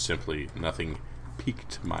 I just simply nothing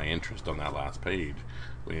piqued my interest on that last page.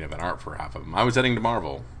 We didn't have an art for half of them. I was heading to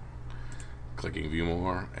Marvel, clicking View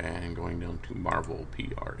More, and going down to Marvel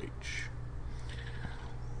PRH.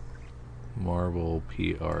 Marvel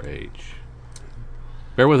PRH.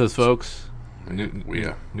 Bear with us, folks.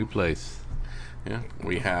 New place. Yeah,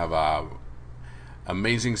 we have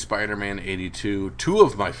Amazing Spider-Man 82. Two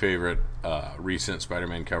of my favorite recent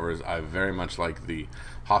Spider-Man covers. I very much like the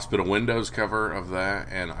Hospital Windows cover of that,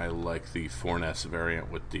 and I like the Forness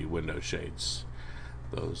variant with the window shades.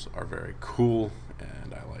 Those are very cool,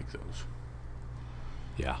 and I like those.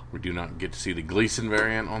 Yeah. We do not get to see the Gleason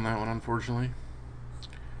variant on that one, unfortunately.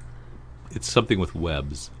 It's something with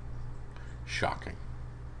webs, Shocking.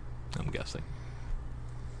 I'm guessing.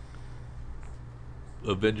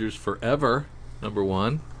 Avengers Forever,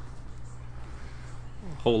 #1.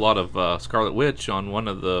 A whole lot of Scarlet Witch on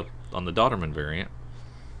the Dodderman variant.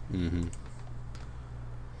 Mm-hmm.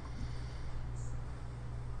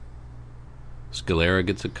 Scalera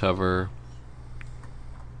gets a cover.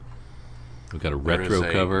 We've got a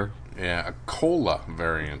retro cover. Yeah, a Cola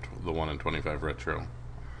variant, the 1 in 25 retro.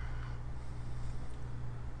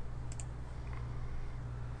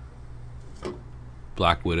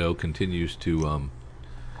 Black Widow continues to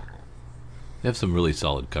they have some really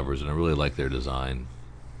solid covers, and I really like their design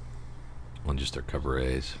on just their cover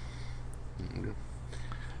A's.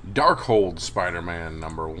 Darkhold Spider-Man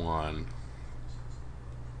 #1.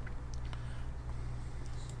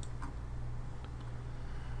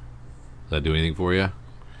 Does that do anything for you?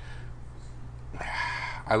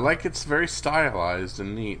 I like it's very stylized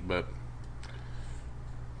and neat, but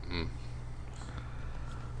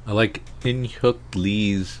I like Inhyuk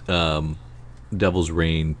Lee's Devil's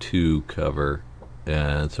Reign 2 cover.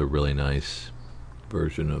 It's a really nice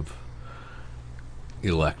version of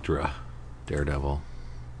Elektra, Daredevil.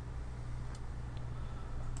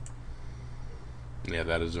 yeah,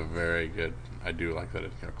 that is a very good. I do like that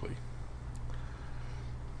Inhyuk Lee.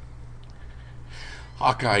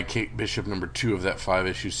 Hawkeye, Kate Bishop #2 of that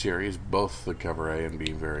 5-issue series. Both the cover A and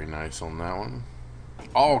B very nice on that one.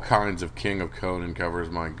 All kinds of King of Conan covers.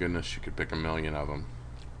 My goodness, you could pick a million of them.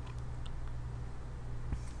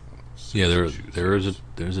 Yeah, there's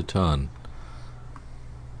a ton.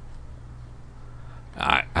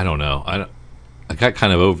 I don't know. I got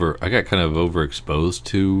kind of overexposed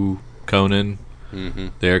to Conan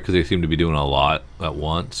there because they seem to be doing a lot at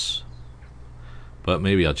once. But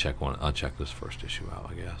maybe I'll check this first issue out,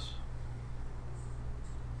 I guess.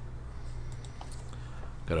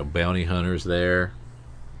 Got a Bounty Hunters there.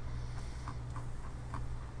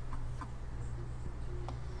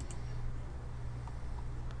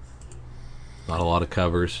 Not a lot of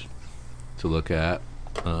covers to look at.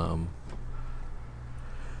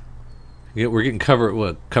 Yeah, we're getting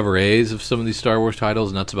cover A's of some of these Star Wars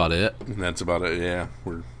titles, and that's about it. And that's about it. Yeah,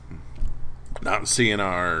 we're not seeing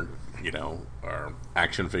our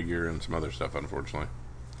action figure and some other stuff, unfortunately.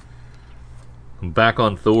 I'm back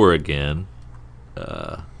on Thor again.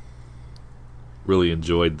 Really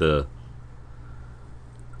enjoyed the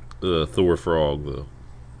Thor Frog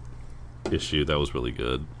issue. That was really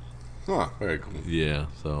good. Oh, very cool. Yeah,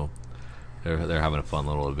 so they're having a fun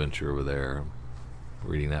little adventure over there.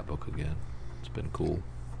 Reading that book again. It's been cool.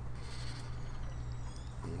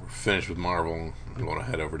 We're finished with Marvel. We're going to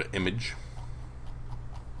head over to Image.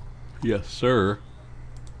 Yes, sir.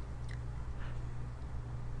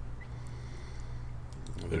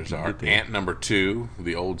 There's our Ant #2,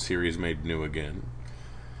 the old series made new again.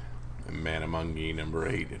 And Manamungi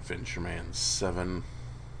 #8, Adventure Man 7.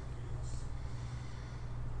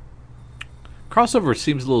 Crossover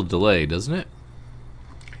seems a little delayed, doesn't it?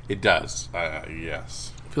 It does,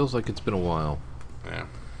 yes. Feels like it's been a while. Yeah.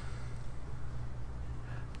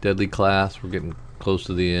 Deadly Class, we're getting close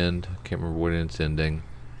to the end. Can't remember when it's ending.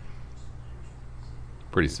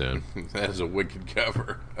 Pretty soon. That is a wicked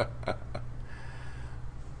cover.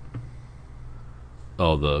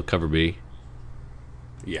 Oh, the cover B?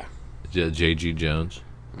 Yeah. J.G. Jones?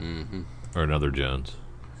 Mm-hmm. Or another Jones?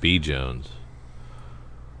 B. Jones?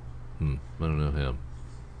 I don't know him.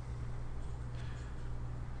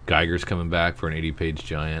 Geiger's coming back for an 80-page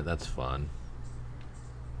giant. That's fun.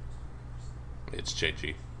 It's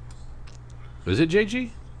JG. Is it JG?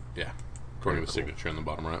 Yeah. According to the cool. signature in the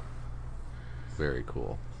bottom right. Very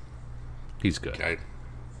cool. He's good. Okay.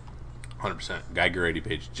 100%. Geiger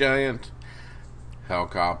 80-page giant.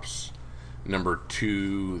 Hellcops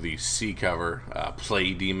 #2, the C cover.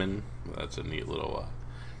 Play Demon. That's a neat little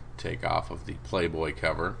takeoff of the Playboy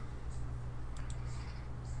cover.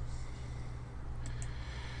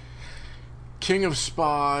 King of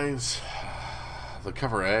Spies. The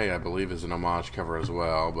cover A, I believe, is an homage cover as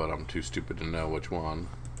well, but I'm too stupid to know which one.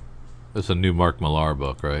 It's a new Mark Millar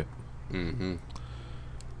book, right? Mm-hmm.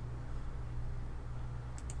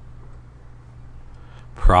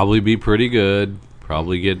 Probably be pretty good.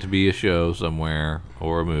 Probably get to be a show somewhere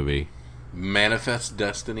or a movie. Manifest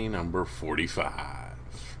Destiny #45.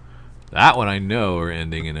 That one I know are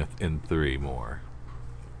ending in 3 more.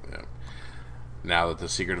 Now that the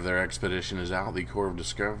secret of their expedition is out, the Corps of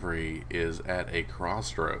Discovery is at a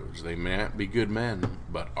crossroads. They may not be good men,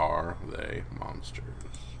 but are they monsters?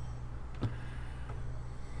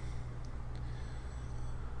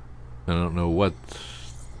 I don't know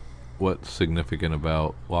what's significant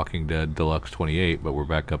about Walking Dead Deluxe 28, but we're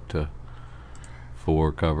back up to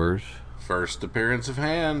 4 covers. First appearance of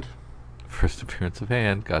Hand. First appearance of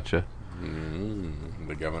Hand, gotcha.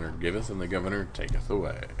 The governor giveth and the governor taketh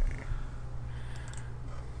away.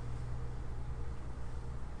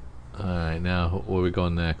 Alright, now where are we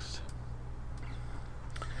going next?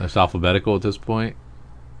 That's alphabetical at this point?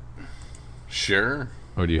 Sure.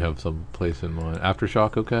 Or do you have some place in mind?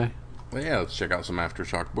 Aftershock, okay? Well, yeah, let's check out some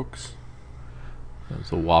Aftershock books.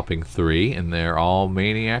 That's a whopping 3, and they're all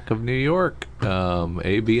Maniac of New York,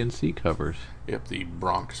 A, B, and C covers. Yep, the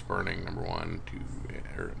Bronx Burning, number 1,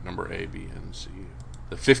 2, number A, B, and C.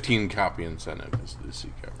 The 15 copy incentive is the C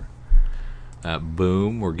cover. At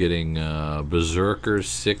Boom, we're getting Berserker's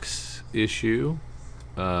 6 issue,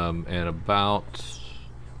 and about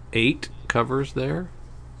 8 covers there.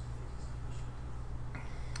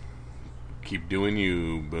 Keep doing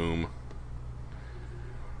you, Boom.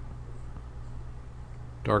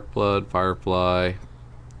 Dark Blood, Firefly,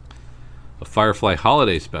 a Firefly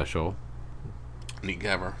holiday special. Neat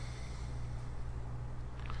cover.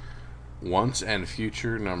 Once and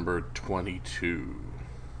Future, number 22.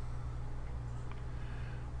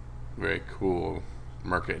 Very cool.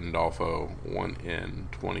 Merca and Dolfo,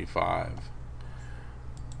 1N25.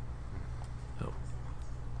 Oh.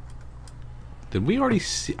 Did we already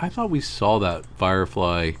see? I thought we saw that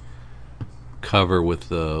Firefly cover with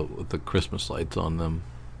the Christmas lights on them.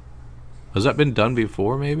 Has that been done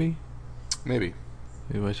before? Maybe Maybe.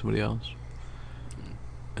 by somebody else.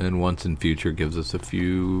 And Once in Future gives us a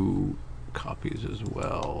few copies as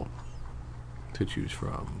well to choose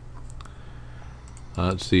from.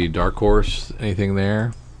 Let's see, Dark Horse, anything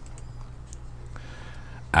there?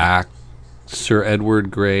 Sir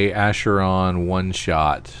Edward Grey Acheron one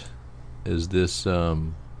shot. Is this a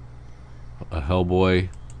Hellboy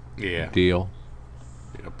deal?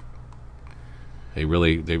 Yep.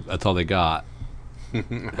 That's all they got.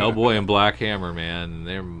 Hellboy and Black Hammer, man.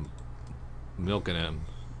 They're milking him.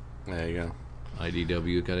 There you go.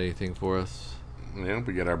 IDW got anything for us? Yeah,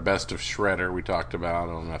 we get our Best of Shredder we talked about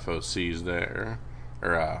on FOCs there.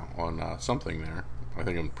 Or on something there. I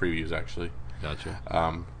think on previews, actually. Gotcha.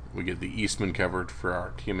 We get the Eastman covered for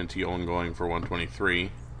our TMNT ongoing for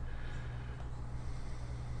 123.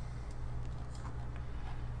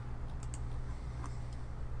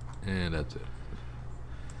 And that's it.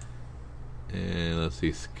 And let's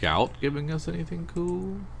see, Scout giving us anything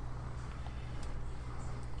cool?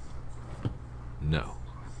 No.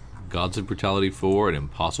 Gods of Brutality 4 and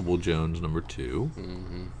Impossible Jones number 2.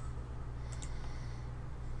 Mm-hmm.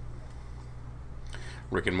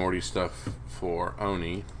 Rick and Morty stuff for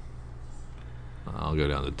Oni. I'll go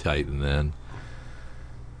down to Titan then.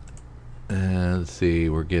 And let's see,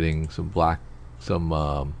 we're getting some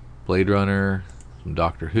Blade Runner, some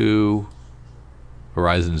Doctor Who,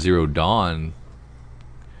 Horizon Zero Dawn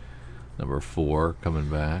number 4 coming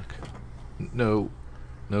back. No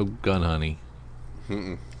Gun Honey.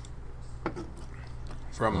 Mm-mm.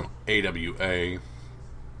 From AWA,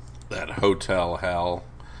 that Hotel Hell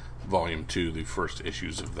Volume 2, the first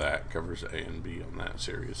issues of that covers A and B on that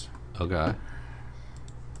series. Okay.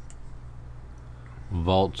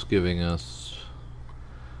 Vault's giving us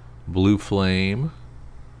Blue Flame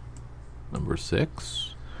number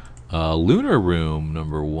 6, Lunar Room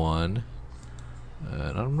number 1,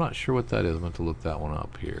 and I'm not sure what that is. I'm going to look that one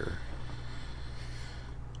up here.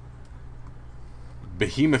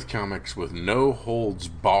 Behemoth Comics with No Holds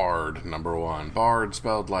Barred number 1. Bard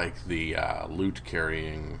spelled like the loot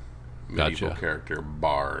carrying medieval character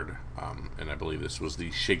Bard, and I believe this was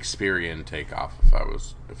the Shakespearean takeoff,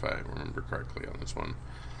 if I remember correctly on this one.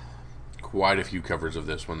 Quite a few covers of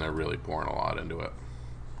this one. They're really pouring a lot into it.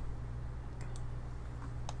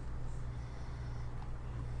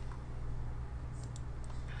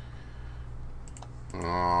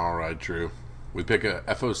 All right, Drew. We pick a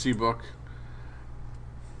FOC book.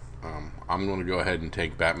 I'm going to go ahead and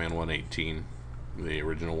take Batman 118, the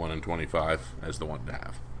original 1 in 25, as the one to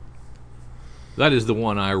have. That is the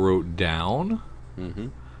one I wrote down. Mm-hmm.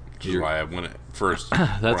 Which is why I went it first,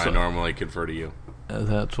 where I normally confer to you.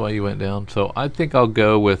 That's why you went down. So I think I'll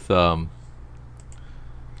go with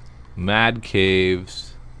Mad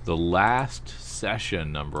Caves, The Last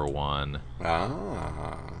Session, number 1. And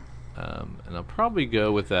I'll probably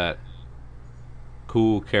go with that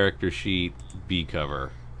cool character sheet B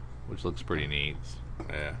cover, which looks pretty neat.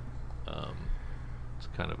 Yeah. It's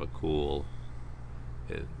kind of a cool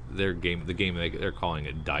The game they're calling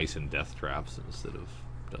it Dice and Death Traps instead of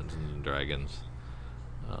Dungeons and Dragons.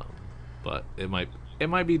 But it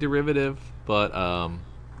might be derivative, but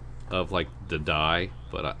of like the die.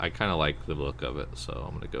 But I kind of like the look of it, so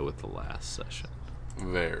I'm gonna go with the last session.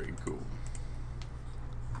 Very cool.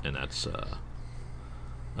 And that's a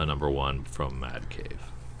number 1 from Mad Cave.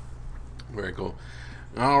 Very cool.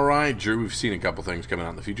 All right, Drew, we've seen a couple things coming out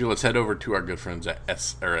in the future. Let's head over to our good friends at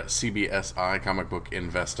CBSI,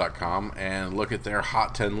 comicbookinvest.com, and look at their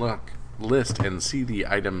Hot 10 list and see the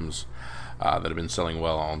items that have been selling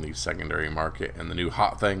well on the secondary market and the new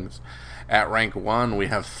hot things. At rank 1, we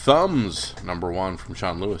have Thumbs, number 1 from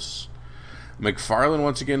Sean Lewis. McFarlane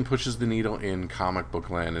once again pushes the needle in comic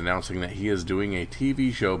book land, announcing that he is doing a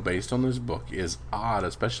TV show based on this book is odd,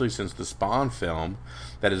 especially since the Spawn film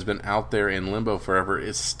that has been out there in limbo forever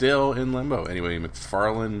is still in limbo. Anyway,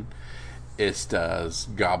 McFarlane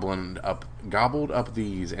gobbled up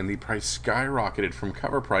these, and the price skyrocketed from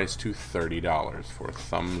cover price to $30 for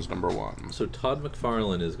Thumbs number 1. So Todd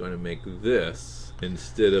McFarlane is going to make this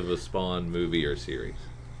instead of a Spawn movie or series.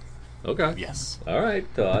 Okay. Yes. All right,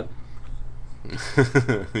 Todd.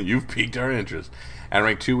 You've piqued our interest. At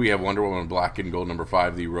rank 2, we have Wonder Woman Black and Gold number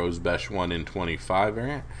 5, the Rose Besh 1 in 25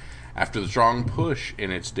 variant. After the strong push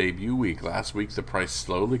in its debut week last week, the price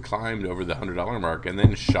slowly climbed over the $100 mark and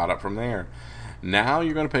then shot up from there. Now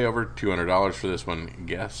you're going to pay over $200 for this one.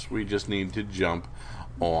 Guess we just need to jump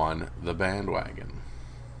on the bandwagon.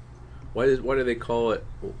 Why do they call it?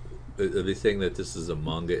 Are they saying that this is a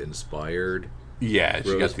manga inspired? Yeah,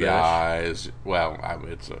 she got the eyes. Well,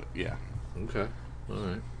 yeah. Okay. All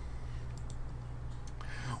right.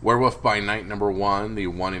 Werewolf by Night number 1, the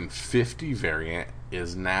 1 in 50 variant,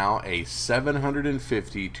 is now a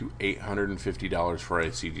 $750 to $850 for a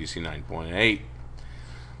CGC 9.8,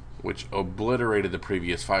 which obliterated the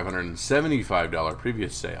previous $575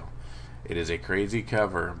 previous sale. It is a crazy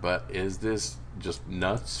cover, but is this just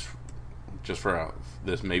nuts? Just for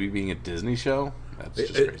this maybe being a Disney show? That's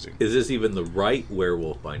just crazy. Is this even the right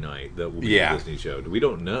Werewolf by Night that will be a Disney show? We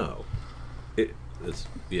don't know.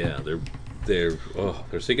 They're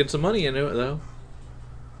sinking some money into it though.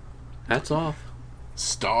 Hats off.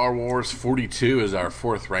 Star Wars 42 is our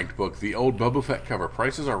 4th ranked book. The old Boba Fett cover.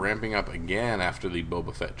 Prices are ramping up again after the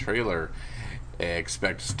Boba Fett trailer.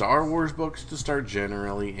 Expect Star Wars books to start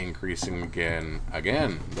generally increasing again.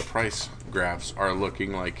 The price graphs are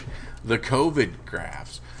looking like the COVID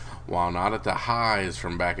graphs. While not at the highs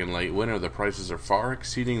from back in late winter, the prices are far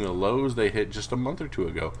exceeding the lows they hit just a month or two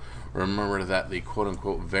ago. Remember that the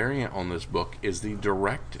quote-unquote variant on this book is the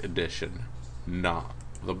direct edition, not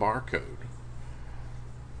the barcode.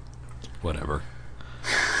 Whatever.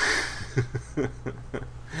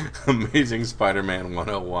 Amazing Spider-Man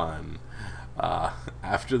 101.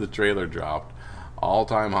 After the trailer dropped,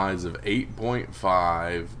 all-time highs of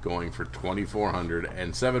 8.5 going for $2,400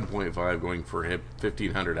 and 7.5 going for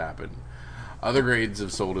 $1,500 happened. Other grades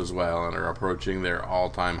have sold as well and are approaching their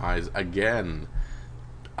all-time highs again.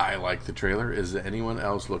 I like the trailer. Is anyone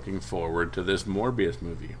else looking forward to this Morbius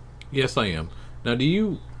movie? Yes, I am. Now, do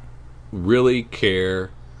you really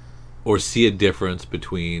care or see a difference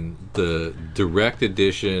between the direct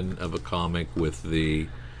edition of a comic with the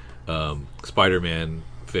Spider-Man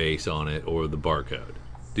face on it or the barcode?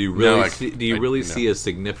 Do you really see a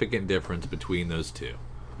significant difference between those two?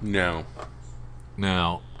 No.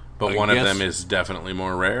 Now, but one of them is definitely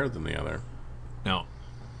more rare than the other. Now,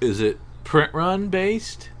 is it print run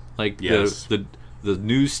based? Like yes. the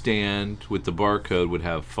newsstand with the barcode would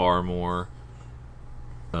have far more.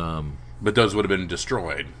 But those would have been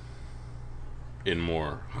destroyed in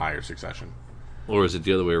more higher succession. Or is it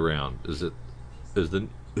the other way around? Is the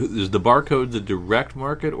barcode the direct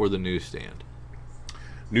market or the newsstand?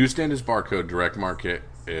 Newsstand is barcode. Direct market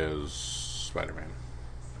is Spider-Man.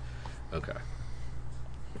 Okay.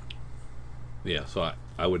 Yeah, so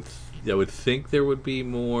I would think there would be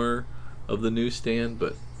more of the newsstand,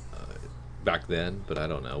 but back then. But I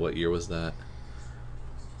don't know. What year was that?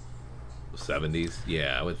 70s.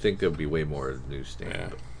 Yeah, I would think there would be way more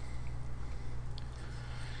newsstand. Yeah.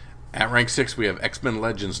 At rank 6, we have X-Men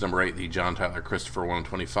Legends number 8, the John Tyler Christopher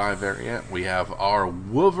 125 variant. We have our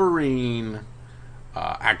Wolverine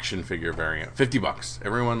action figure variant, $50.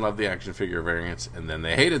 Everyone loved the action figure variants, and then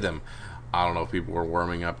they hated them. I don't know if people were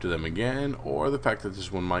warming up to them again, or the fact that this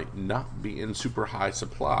one might not be in super high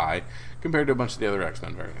supply compared to a bunch of the other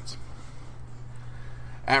X-Men variants.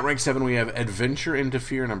 At rank 7, we have Adventure into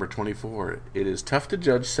Fear number 24. It is tough to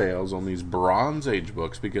judge sales on these Bronze Age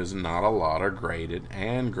books because not a lot are graded,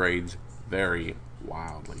 and grades vary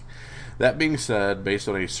wildly. That being said, based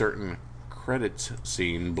on a certain credits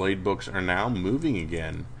scene, Blade books are now moving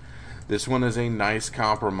again. This one is a nice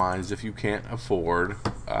compromise if you can't afford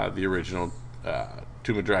the original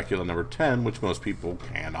Tomb of Dracula number 10, which most people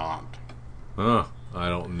cannot. Huh. I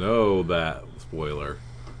don't know that. Spoiler.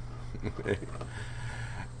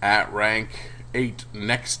 At rank 8,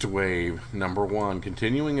 Next Wave, number 1.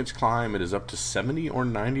 Continuing its climb, it is up to $70 or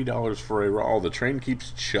 $90 for a raw. The train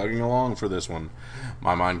keeps chugging along for this one.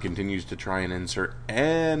 My mind continues to try and insert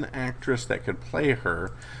an actress that could play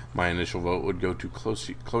her. My initial vote would go to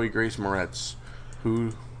Chloe Grace Moretz.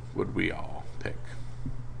 Who would we all pick?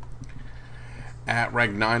 At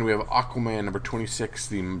rank 9, we have Aquaman number 26,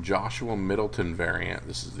 the Joshua Middleton variant.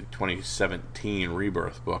 This is the 2017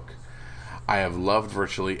 Rebirth book. I have loved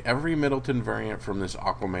virtually every Middleton variant from this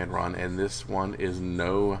Aquaman run, and this one is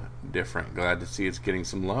no different. Glad to see it's getting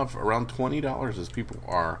some love. Around $20 as people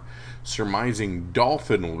are surmising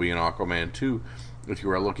Dolphin will be in Aquaman 2. If you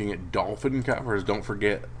are looking at Dolphin covers, don't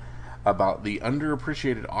forget about the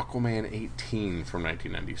underappreciated Aquaman 18 from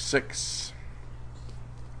 1996.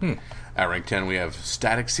 At rank 10, we have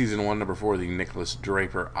Static Season 1, number 4, the Nicholas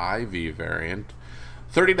Draper Ivy variant.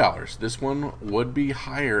 $30. This one would be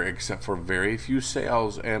higher except for very few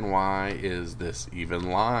sales. And why is this even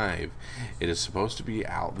live? It is supposed to be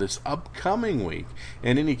out this upcoming week.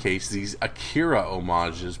 In any case, these Akira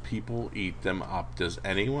homages, people eat them up. Does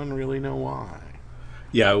anyone really know why?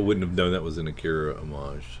 Yeah, I wouldn't have known that was an Akira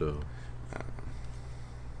homage, so...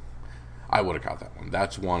 I would have caught that one.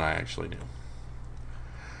 That's one I actually knew.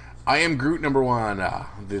 I Am Groot number 1,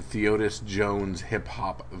 the Theodis Jones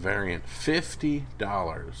hip-hop variant,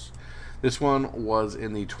 $50. This one was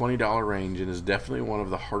in the $20 range and is definitely one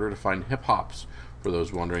of the harder to find hip-hops. For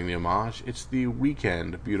those wondering the homage, it's the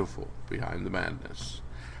Weeknd Beautiful Behind the Madness.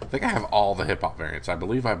 I think I have all the hip-hop variants. I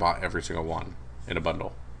believe I bought every single one in a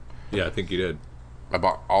bundle. Yeah, I think you did. I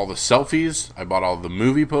bought all the selfies, I bought all the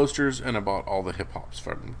movie posters, and I bought all the hip-hops, if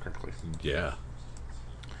I remember correctly. Yeah.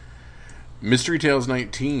 Mystery Tales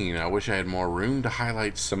 19. I wish I had more room to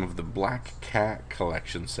highlight some of the Black Cat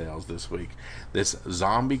collection sales this week. This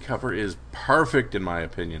zombie cover is perfect in my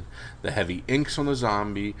opinion. The heavy inks on the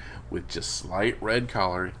zombie with just slight red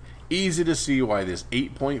color. Easy to see why this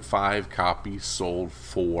 8.5 copy sold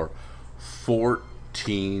for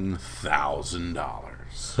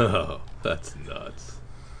 $14,000. Oh, that's nuts.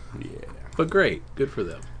 Yeah. But great. Good for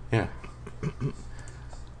them. Yeah.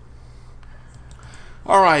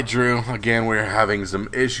 All right, Drew. Again, we're having some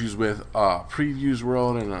issues with Previews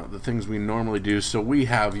World and the things we normally do, so we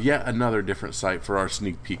have yet another different site for our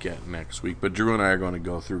sneak peek at next week. But Drew and I are going to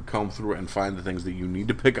go through, comb through, and find the things that you need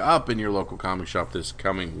to pick up in your local comic shop this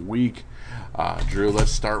coming week. Drew,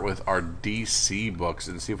 let's start with our DC books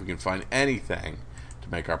and see if we can find anything to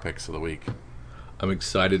make our picks of the week. I'm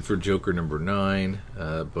excited for Joker number 9.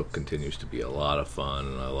 Book continues to be a lot of fun,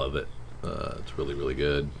 and I love it. It's really, really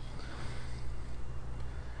good.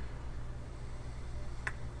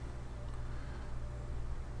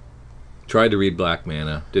 Tried to read Black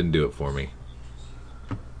Mana. Didn't do it for me.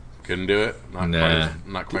 Couldn't do it?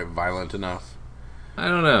 Not quite violent enough? I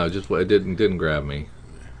don't know. Just it didn't grab me.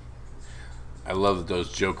 I love that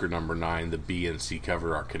those Joker number 9, the B and C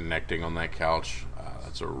cover, are connecting on that couch.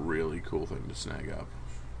 That's a really cool thing to snag up.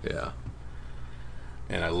 Yeah.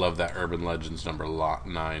 And I love that Urban Legends number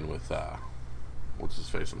 9 with, what's his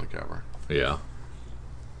face on the cover? Yeah.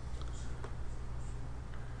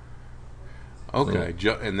 Okay,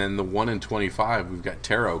 and then the 1 in 25, we've got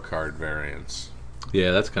tarot card variants.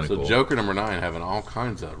 Yeah, that's kind of cool. So Joker number 9 having all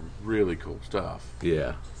kinds of really cool stuff.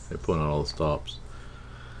 Yeah, they're putting on all the stops.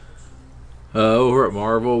 Over at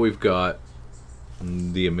Marvel, we've got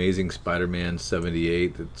the Amazing Spider-Man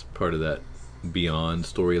 78. That's part of that Beyond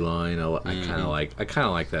storyline. I kind of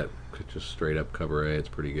like that just straight up cover A. It's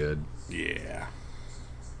pretty good. Yeah.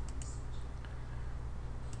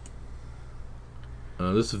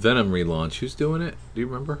 This Venom relaunch. Who's doing it? Do you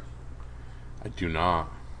remember? I do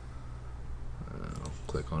not. I'll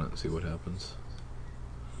click on it and see what happens.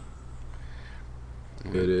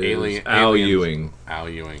 It is Al Ewing. Al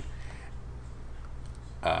Ewing.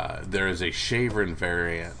 There is a Shavron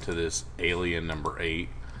variant to this Alien number 8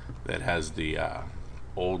 that has the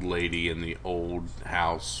old lady in the old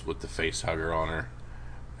house with the face hugger on her,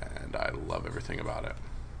 and I love everything about it.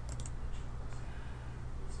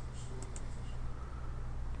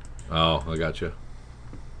 Oh, I gotcha.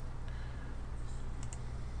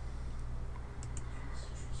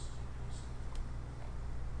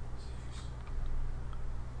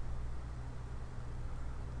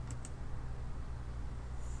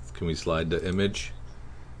 Can we slide the image?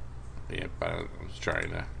 Yeah, I was trying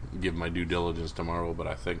to give my due diligence to Marvel, but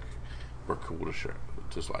I think we're cool to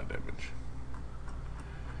slide the image.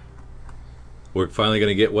 We're finally going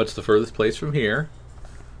to get What's the Furthest Place from Here.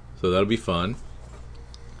 So that'll be fun.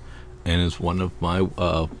 And it's one of my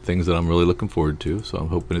things that I'm really looking forward to. So I'm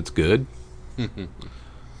hoping it's good.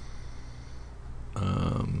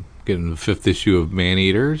 Getting the 5th issue of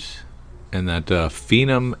Man-Eaters. And that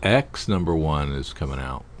Phenom X #1 is coming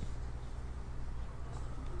out.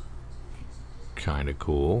 Kind of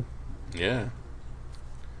cool. Yeah.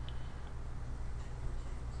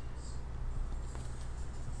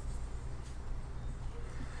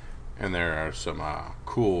 And there are some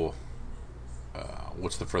cool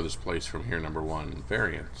What's the Furthest Place from Here #1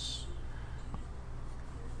 variants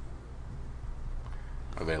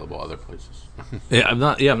available other places. I'm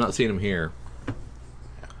not seeing them here.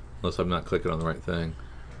 Unless I'm not clicking on the right thing.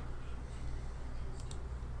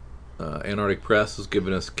 Antarctic Press is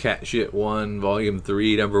giving us Cat Shit 1 Volume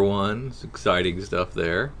 3 #1. It's exciting stuff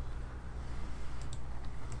there.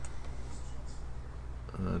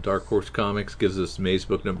 Dark Horse Comics gives us Maze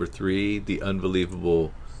Book #3, The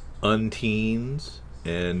Unbelievable Unteens,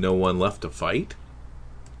 and No One Left to Fight.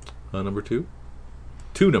 #2.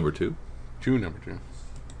 #2.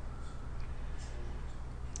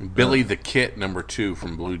 Billy the Kit #2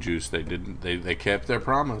 from Blue Juice. They kept their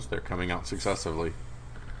promise. They're coming out successively.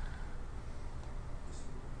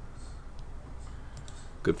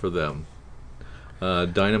 Good for them.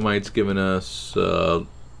 Dynamite's given us the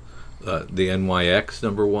NYX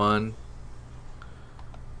 #1,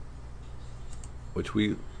 which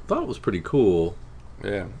we thought was pretty cool.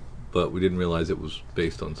 Yeah. But we didn't realize it was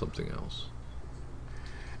based on something else.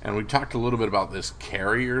 And we talked a little bit about this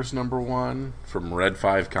Carriers #1 from Red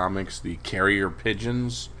 5 Comics, the Carrier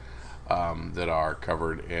Pigeons that are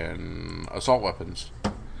covered in Assault Weapons.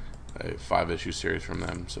 A 5-issue series from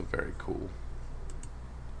them, so very cool.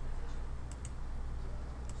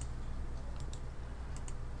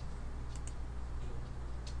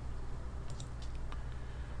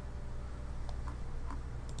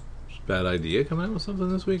 Bad Idea coming out with something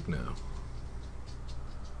this week? No.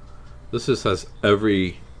 This just has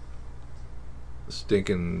every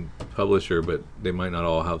stinking publisher, but they might not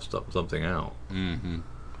all have something out. Mm-hmm.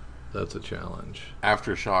 That's a challenge.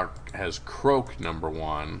 Aftershock has Croak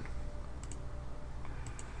 #1.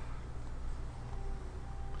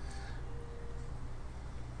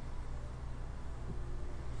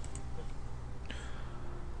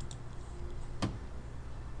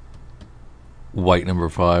 White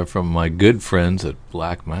 #5 from my good friends at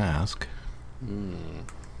Black Mask.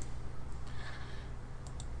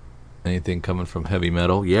 Anything coming from Heavy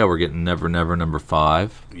Metal? Yeah, we're getting Never Never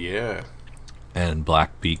 #5. Yeah. And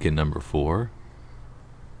Black Beacon #4.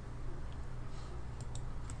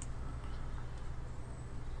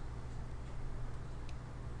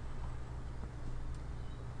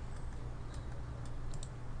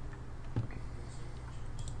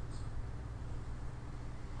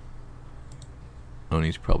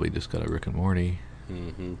 Tony's probably just got a Rick and Morty.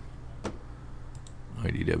 Mm-hmm.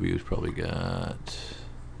 IDW's probably got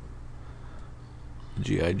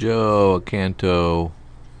G.I. Joe, a Kanto,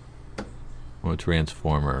 or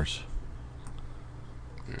Transformers.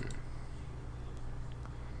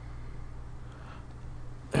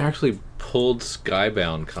 They actually pulled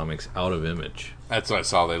Skybound comics out of Image. That's what I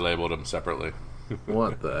saw. They labeled them separately.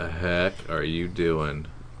 What the heck are you doing?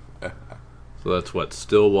 So that's what,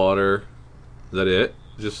 Stillwater. Is that it?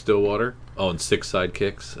 Just Stillwater? Oh, and 6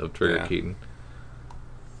 sidekicks of Trigger Keaton.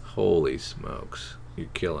 Holy smokes. You're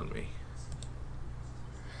killing me.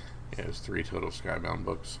 Yeah, it's 3 total Skybound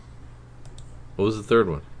books. What was the third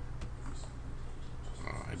one?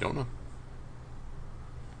 I don't know.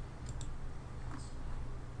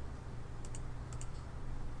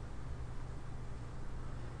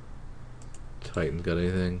 Titan got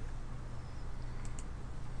anything?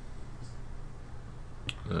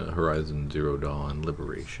 Horizon Zero Dawn,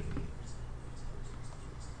 Liberation.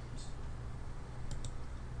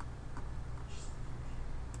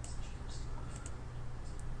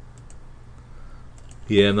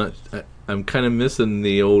 Yeah, I'm kind of missing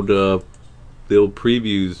the old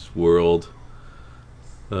previews world.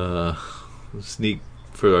 Sneak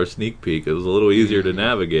for our sneak peek. It was a little easier to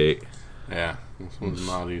navigate. Yeah, this one's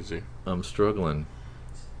not easy. I'm struggling.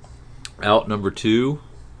 Out #2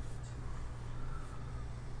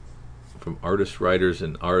 from Artists, Writers,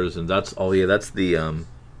 and Artisans. That's the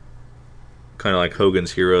kind of like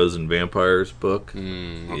Hogan's Heroes and Vampires book.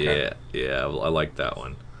 Okay. Yeah, I like that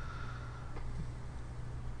one.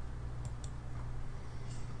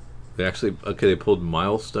 They pulled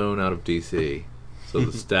Milestone out of DC, so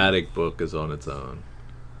the Static book is on its own.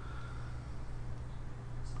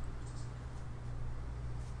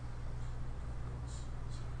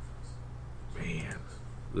 Man,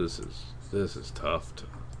 this is This is tough.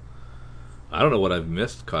 I don't know what I've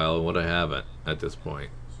missed, Kyle, and what I haven't at this point.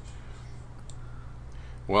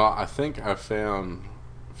 Well, I think I found,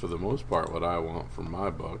 for the most part, what I want from my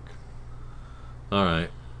book. All right.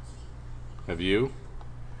 Have you?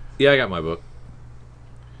 Yeah, I got my book.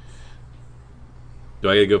 Do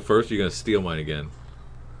I get to go first, or are you going to steal mine again?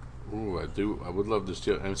 Ooh, I do. I would love to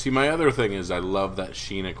steal. And see, my other thing is I love that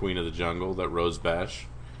Sheena, Queen of the Jungle, that Rose Bash.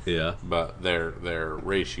 Yeah. But they're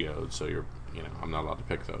ratioed, so I'm not allowed to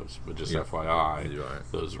pick those. But just FYI, You are.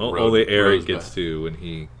 those Only Eric Rose gets Bash, to when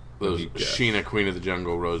he. those Sheena, Queen of the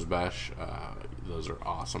Jungle, Rose Bash. Those are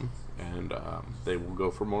awesome, and they will go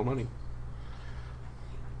for more money.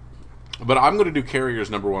 But I'm going to do Carrier's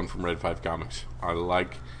 #1 from Red 5 Comics. I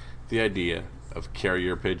like the idea of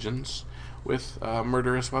carrier pigeons with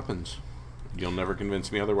murderous weapons. You'll never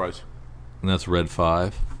convince me otherwise. And that's Red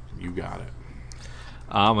 5. You got it.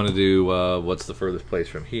 I'm going to do What's the Furthest Place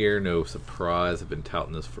from Here. No surprise. I've been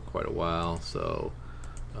touting this for quite a while, so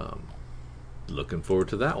looking forward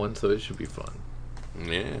to that one, so it should be fun.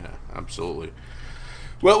 Yeah, absolutely.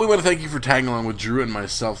 Well, we want to thank you for tagging along with Drew and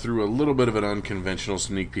myself through a little bit of an unconventional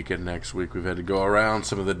sneak peek at next week. We've had to go around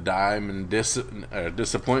some of the diamond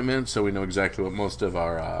disappointments, so we know exactly what most of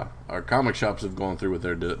our comic shops have gone through with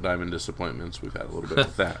their diamond disappointments. We've had a little bit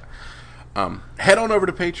with that. Head on over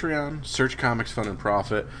to Patreon, search Comics Fun and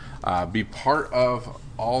Profit. Be part of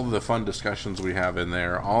all the fun discussions we have in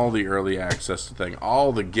there, all the early access to things,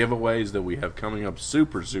 all the giveaways that we have coming up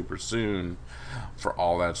super, super soon for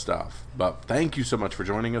all that stuff. But thank you so much for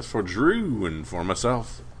joining us. For Drew and for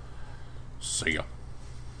myself, see ya.